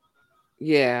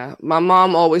 Yeah, my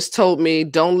mom always told me,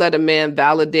 don't let a man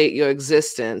validate your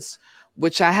existence,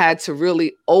 which I had to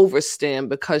really overstand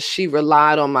because she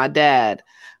relied on my dad.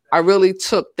 I really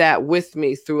took that with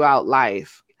me throughout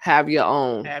life. Have your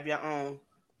own. Have your own.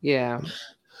 Yeah.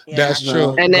 That's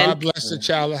true. And then, God bless the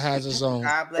child that has his own.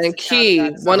 And Key,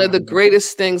 one of the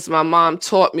greatest things my mom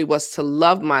taught me was to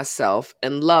love myself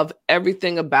and love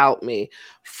everything about me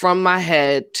from my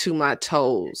head to my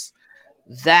toes.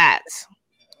 That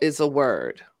is a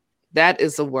word. That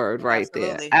is a word right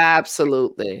there.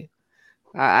 Absolutely.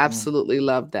 I absolutely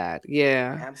love that.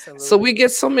 Yeah. Absolutely. So we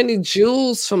get so many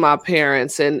jewels from our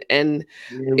parents, and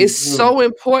it's so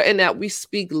important that we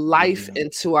speak life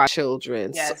into our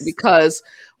children. Yes. Because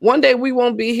one day we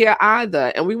won't be here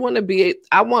either. And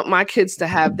I want my kids to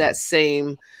have that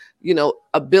same,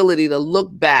 ability to look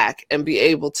back and be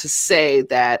able to say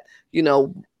that,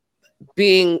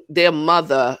 being their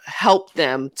mother helped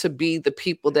them to be the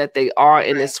people that they are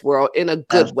in this world in a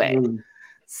good way.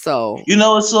 So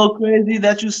it's so crazy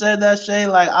that you said that, Shay.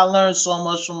 Like, I learned so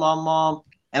much from my mom,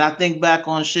 and I think back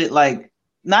on shit like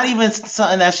not even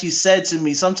something that she said to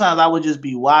me. Sometimes I would just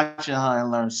be watching her and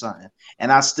learn something,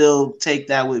 and I still take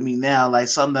that with me now, like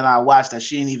something that I watched that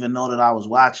she didn't even know that I was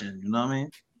watching. You know what I mean?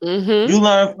 Mm-hmm. You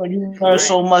learn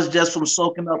so much just from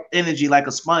soaking up energy like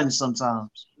a sponge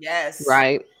sometimes. Yes.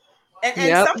 Right.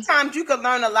 And sometimes you can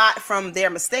learn a lot from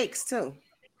their mistakes too.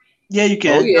 Yeah, you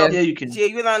can. Yeah, you can. Yeah,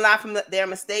 you learn a lot from their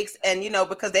mistakes, and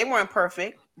because they weren't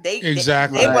perfect. They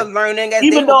were learning as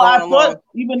even though I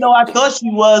thought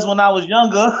she was when I was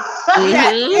younger. we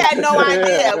had no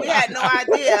idea. We had no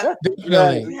idea.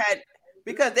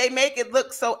 Because they make it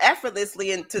look so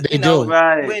effortlessly, and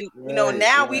when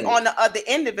now we on the other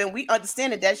end of it, we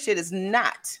understand that shit is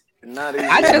not. Not easy.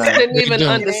 I just didn't even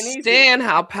understand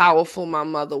how powerful my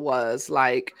mother was.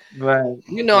 Like,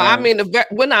 I mean,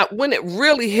 when it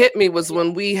really hit me was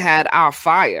when we had our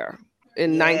fire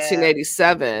in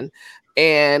 1987,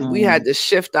 and we had to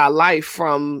shift our life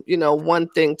from one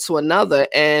thing to another.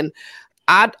 And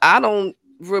I don't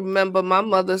remember my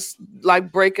mother's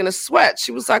like breaking a sweat.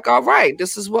 She was like, "All right,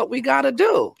 this is what we got to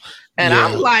do." And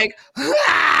I'm like,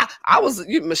 Michelle,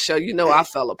 I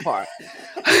fell apart.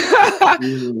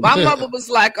 My mother was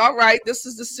like, "All right, this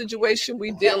is the situation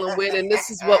we dealing with, and this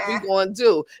is what we going to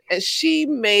do." And she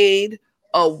made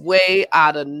a way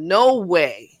out of no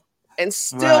way, and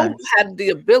still had the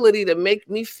ability to make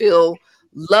me feel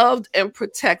loved and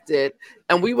protected.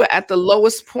 And we were at the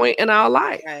lowest point in our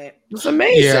life. It was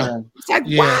amazing. Yeah. It's like,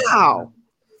 wow.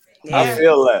 Yeah. I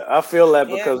feel that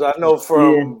because I know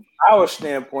from our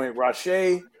standpoint,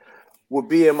 Rashay would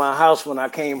be in my house when I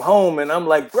came home, and I'm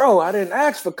like, bro, I didn't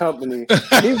ask for company.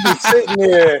 He'd be sitting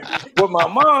there with my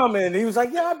mom, and he was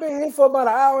like, yeah, I've been here for about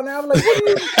an hour now. I'm like, what are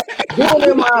you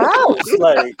doing in my house?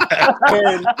 Like,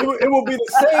 and it will be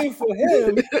the same for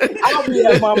him. I'll be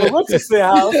at Mama Richardson's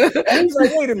house, and he's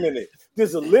like, wait a minute,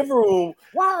 there's a living room.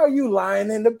 Why are you lying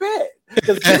in the bed?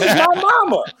 Because this is my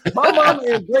mama. My mama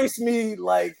embraced me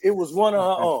like it was one of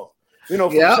her own.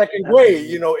 From second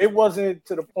grade, it wasn't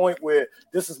to the point where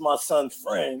this is my son's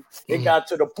friend. It got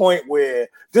to the point where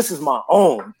this is my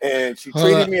own. And she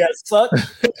treated me as such.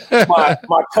 My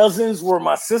cousins were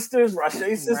my sisters.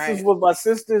 Rashay's sisters were my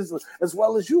sisters, as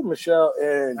well as you, Michelle.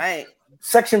 And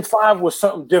Section 5 was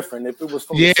something different. If it was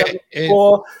from the 7th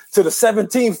floor to the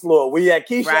 17th floor, we had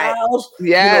Keisha's house.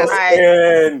 Yes.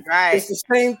 And it's the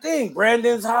same thing.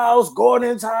 Brandon's house,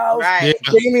 Gordon's house,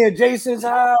 Jamie and Jason's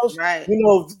house.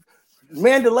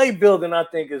 Mandalay building, I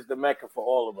think, is the mecca for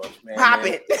all of us, man. Pop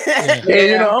it.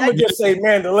 And, I'm gonna just say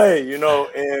Mandalay,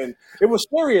 and it was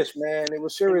serious, man. It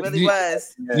was serious. It really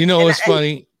was. It's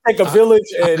funny. Take a village,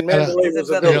 and Mandalay was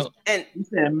a village. And you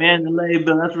said Mandalay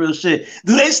building, that's real shit.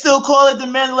 Do they still call it the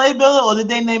Mandalay building, or did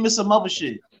they name it some other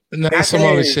shit? No, it's some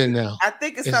other shit now. I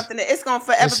think it's something that it's gonna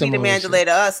forever be the Mandalay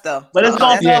to us, though. But it's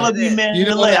gonna forever be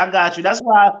Mandalay. I got you. That's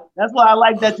why I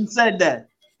like that you said that.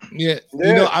 Yeah,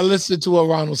 I listened to what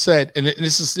Ronald said, and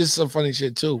this is some funny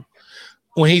shit too.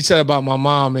 When he said about my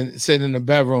mom and sitting in the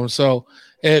bedroom, so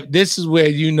this is where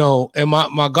and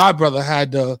my godbrother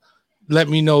had to let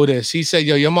me know this. He said,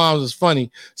 "Yo, your mom was funny."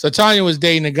 So Tanya was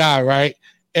dating a guy, right?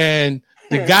 And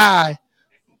the guy,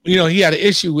 he had an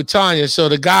issue with Tanya, so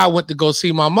the guy went to go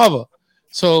see my mother.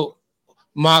 So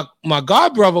my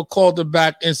godbrother called her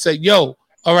back and said, "Yo,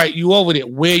 all right, you over there.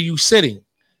 Where you sitting?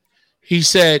 He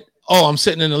said, oh, I'm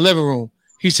sitting in the living room.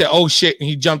 He said, oh, shit. And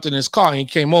he jumped in his car and he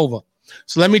came over.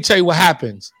 So let me tell you what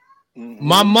happens.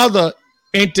 My mother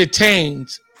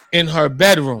entertains in her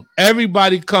bedroom.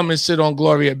 Everybody come and sit on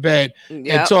Gloria's bed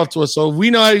and talk to her. So we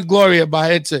know Gloria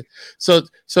by it. So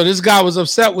this guy was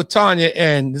upset with Tanya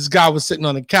and this guy was sitting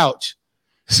on the couch.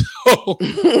 So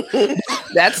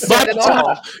that's said it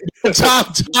all.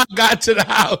 Tom got to the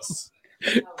house.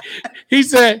 He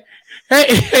said, hey,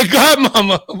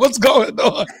 godmama, what's going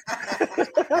on?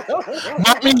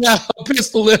 Mommy got a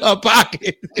pistol in her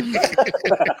pocket.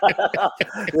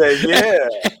 Yeah.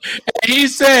 He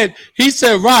said,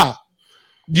 Rob,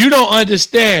 you don't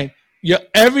understand.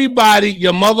 Everybody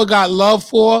your mother got love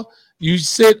for, you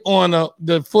sit on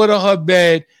the foot of her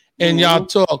bed and y'all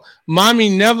talk. Mommy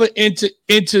never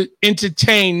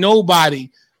entertain nobody.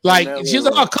 Like she's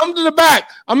like, oh, come to the back.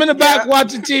 I'm in the back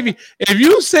watching TV. If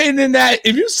you sitting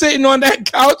on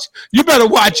that couch, you better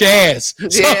watch your ass.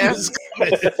 Yeah.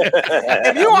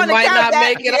 If you on the might couch, not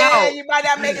make it out. You might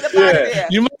not make it up out of there.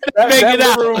 You might not make it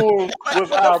out.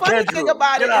 The funny thing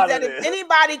about it is that if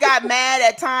anybody got mad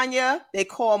at Tanya, they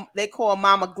call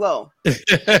Mama Glow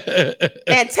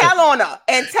and tell on her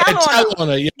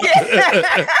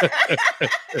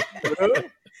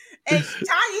And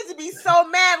Tanya used to be so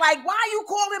mad, like, why are you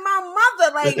calling my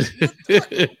mother? Like,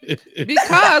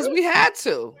 because we had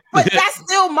to. But that's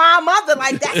still my mother.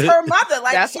 Like, that's her mother.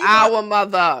 Like, that's our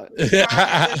mother.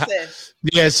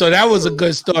 Yeah, so that was a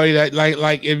good story. That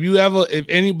like if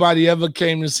anybody ever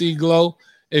came to see Glow,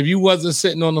 if you wasn't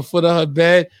sitting on the foot of her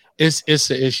bed, it's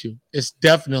an issue. It's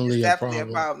definitely a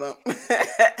problem.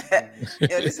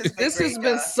 This has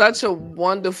been such a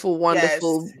wonderful,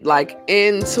 like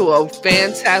into a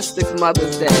fantastic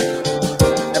Mother's Day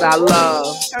that I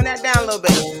love. Turn that down a little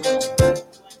bit.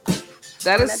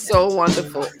 That is so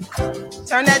wonderful.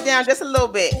 Turn that down just a little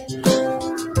bit.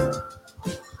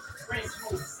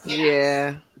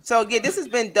 Yeah. So yeah, this has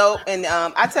been dope, and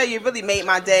I tell you, it really made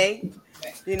my day.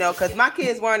 You know, because my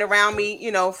kids weren't around me,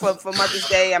 you know, for Mother's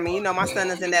Day. I mean, you know, my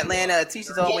son is in Atlanta,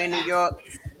 Tisha's all the way in New York.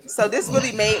 So this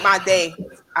really made my day,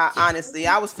 honestly.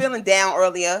 I was feeling down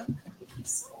earlier.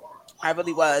 I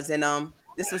really was. And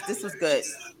this was good.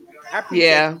 I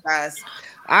appreciate you guys.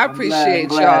 I appreciate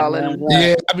y'all. And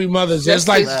yeah, happy Mother's Day. It's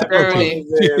like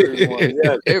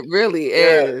it really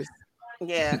is.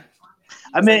 Yeah.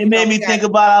 I mean, it made me think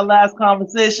about our last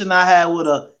conversation I had with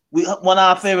one of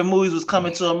our favorite movies was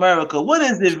Coming to America. What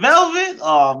is it, Velvet?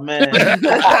 Oh man,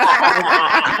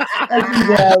 I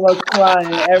was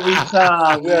crying every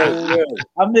time. Yeah.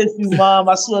 I miss you, Mom.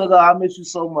 I swear to God, I miss you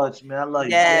so much, man. I love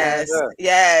you.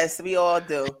 Yes, we all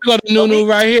do. We got the new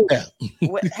right here.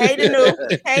 Hey, the new.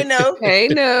 Hey,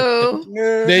 no.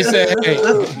 They said, hey.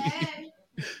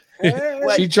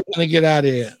 She trying to get out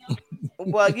of here.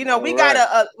 Well, you know, we got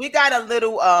a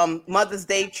little Mother's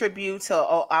Day tribute to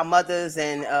our mothers,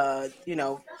 and you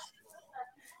know,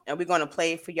 and we're gonna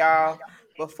play it for y'all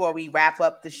before we wrap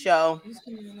up the show.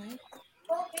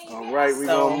 All right, we're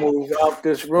gonna move out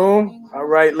this room. All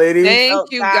right, ladies.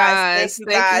 Thank you guys.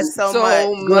 Thank you guys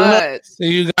so much. See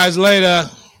you guys later.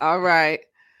 All right.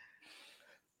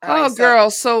 All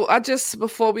right, so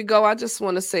before we go, I just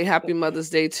want to say happy Mother's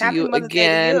Day to you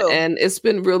again. And it's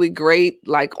been really great,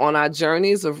 like on our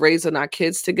journeys of raising our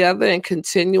kids together and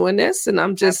continuing this. And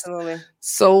I'm just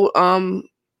so I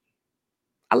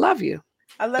love you.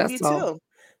 I love you too.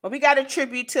 Well, we got a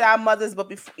tribute to our mothers, but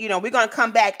before, you know, we're gonna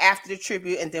come back after the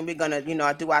tribute, and then we're gonna, you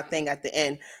know, do our thing at the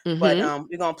end. Mm-hmm. But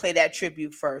we're gonna play that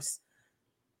tribute first.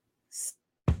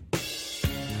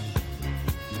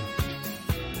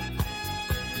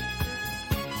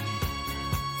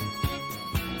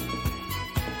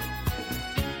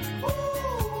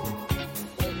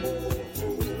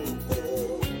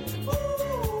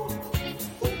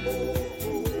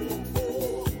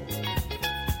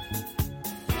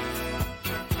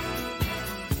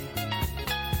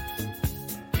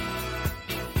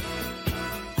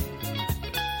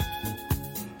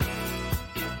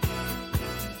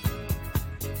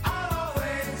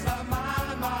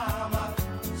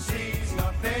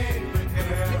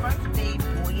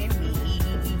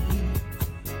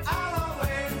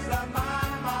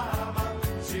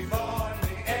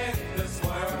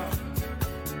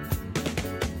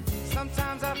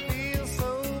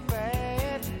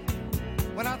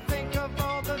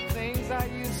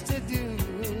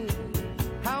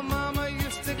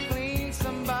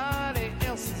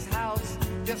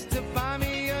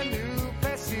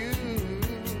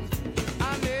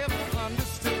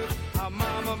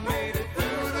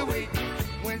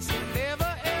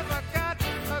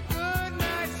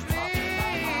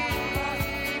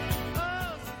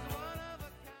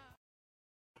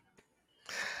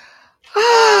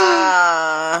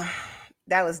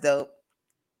 That was dope.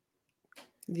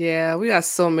 Yeah, we got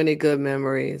so many good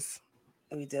memories.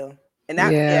 We do. And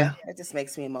that, it just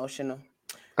makes me emotional.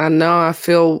 I know. I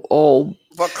feel all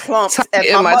clumped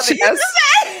in my chest.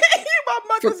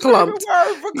 For clumped.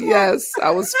 Yes,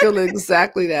 I was feeling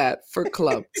exactly that. For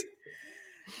clumped.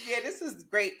 Yeah, this is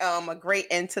great. A great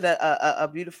end to a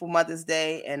beautiful Mother's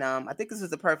Day, and I think this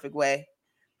was the perfect way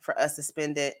for us to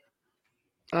spend it.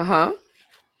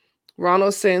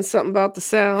 Ronald's saying something about the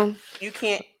sound. You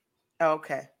can't.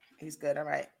 Okay, he's good. All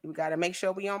right, we got to make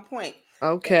sure we on point.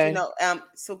 Okay.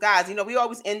 So guys, we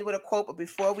always end with a quote, but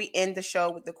before we end the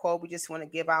show with the quote, we just want to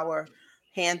give our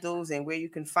handles and where you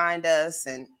can find us,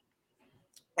 and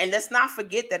let's not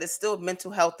forget that it's still Mental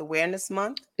Health Awareness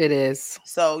Month. It is.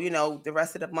 So, the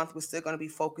rest of the month, we're still going to be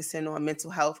focusing on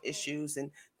mental health issues and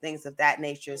things of that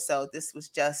nature. So this was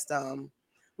just,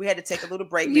 we had to take a little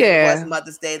break. Yeah. It was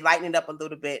Mother's Day, lighten it up a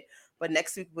little bit. But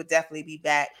next week, we'll definitely be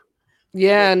back.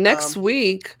 Yeah, next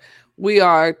week, we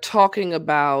are talking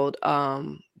about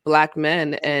Black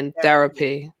men and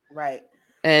therapy. Right.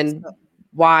 And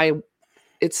why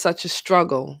it's such a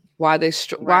struggle. Why they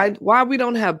why we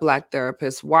don't have Black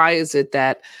therapists? Why is it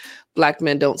that Black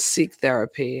men don't seek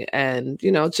therapy? And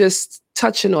just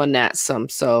touching on that some.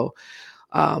 So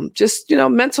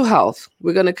mental health.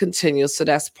 We're going to continue. So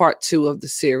that's part 2 of the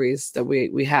series that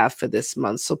we have for this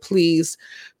month. So please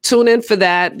tune in for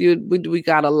that. We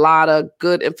got a lot of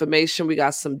good information. We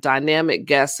got some dynamic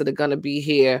guests that are going to be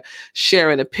here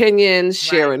sharing opinions,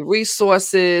 sharing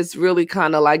resources, really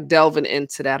kind of like delving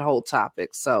into that whole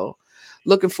topic. So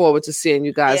looking forward to seeing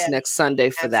you guys next Sunday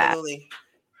for that.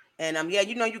 And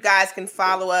you guys can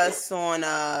follow us on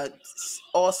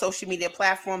all social media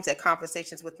platforms at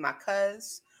Conversations with My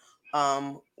Cuz.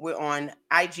 We're on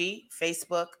IG,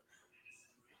 Facebook,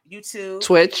 YouTube,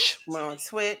 Twitch. We're on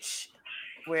Twitch.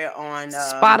 We're on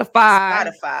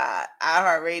Spotify,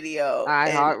 iHeartRadio.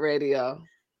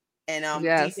 And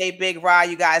DJ Big Ra,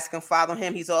 you guys can follow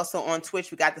him. He's also on Twitch.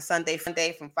 We got the Sunday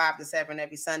from 5 to 7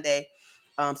 every Sunday.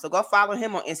 So go follow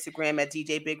him on Instagram at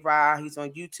DJ Big Ra. He's on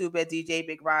YouTube at DJ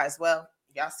Big Ra as well.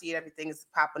 Y'all see it, everything is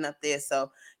popping up there.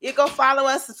 So go follow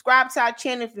us, subscribe to our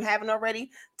channel if you haven't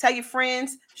already. Tell your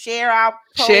friends, share our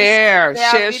posts,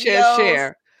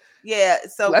 share. Yeah,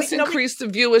 so let's increase the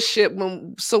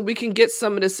viewership so we can get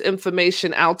some of this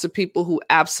information out to people who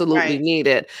absolutely need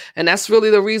it. And that's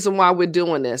really the reason why we're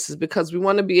doing this, is because we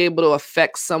want to be able to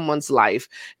affect someone's life,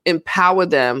 empower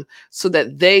them so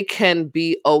that they can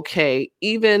be okay,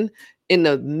 even in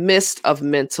the midst of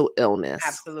mental illness.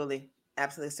 Absolutely.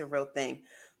 It's a real thing.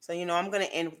 So, I'm going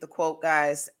to end with the quote,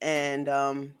 guys. And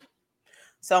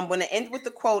so I'm going to end with the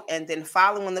quote, and then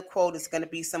following the quote is going to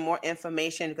be some more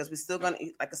information, because we're still going to,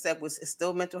 like I said, it's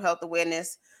still Mental Health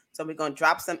Awareness. So we're going to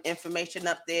drop some information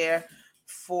up there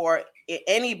for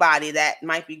anybody that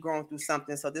might be going through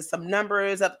something. So there's some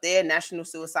numbers up there, National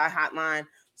Suicide Hotline.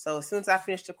 So as soon as I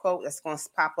finish the quote, that's going to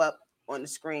pop up on the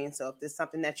screen. So if there's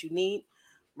something that you need,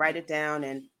 write it down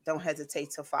and don't hesitate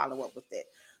to follow up with it.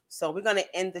 So we're going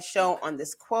to end the show on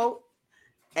this quote.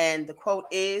 And the quote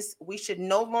is, we should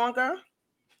no longer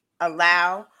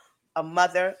allow a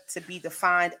mother to be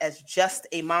defined as just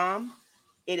a mom.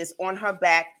 It is on her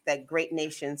back that great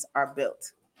nations are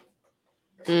built.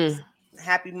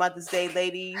 Happy Mother's Day,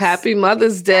 ladies. Happy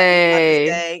Mother's Day. Happy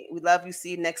Mother's Day. We love you.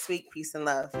 See you next week. Peace and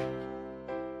love.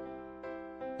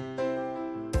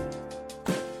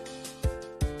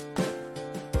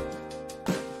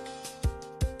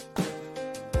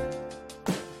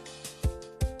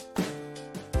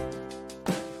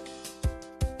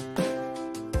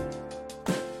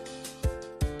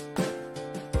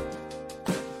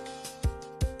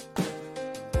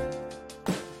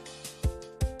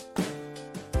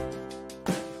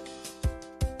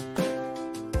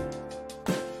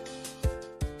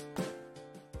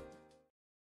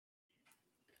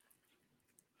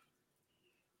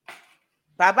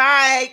 Bye-bye.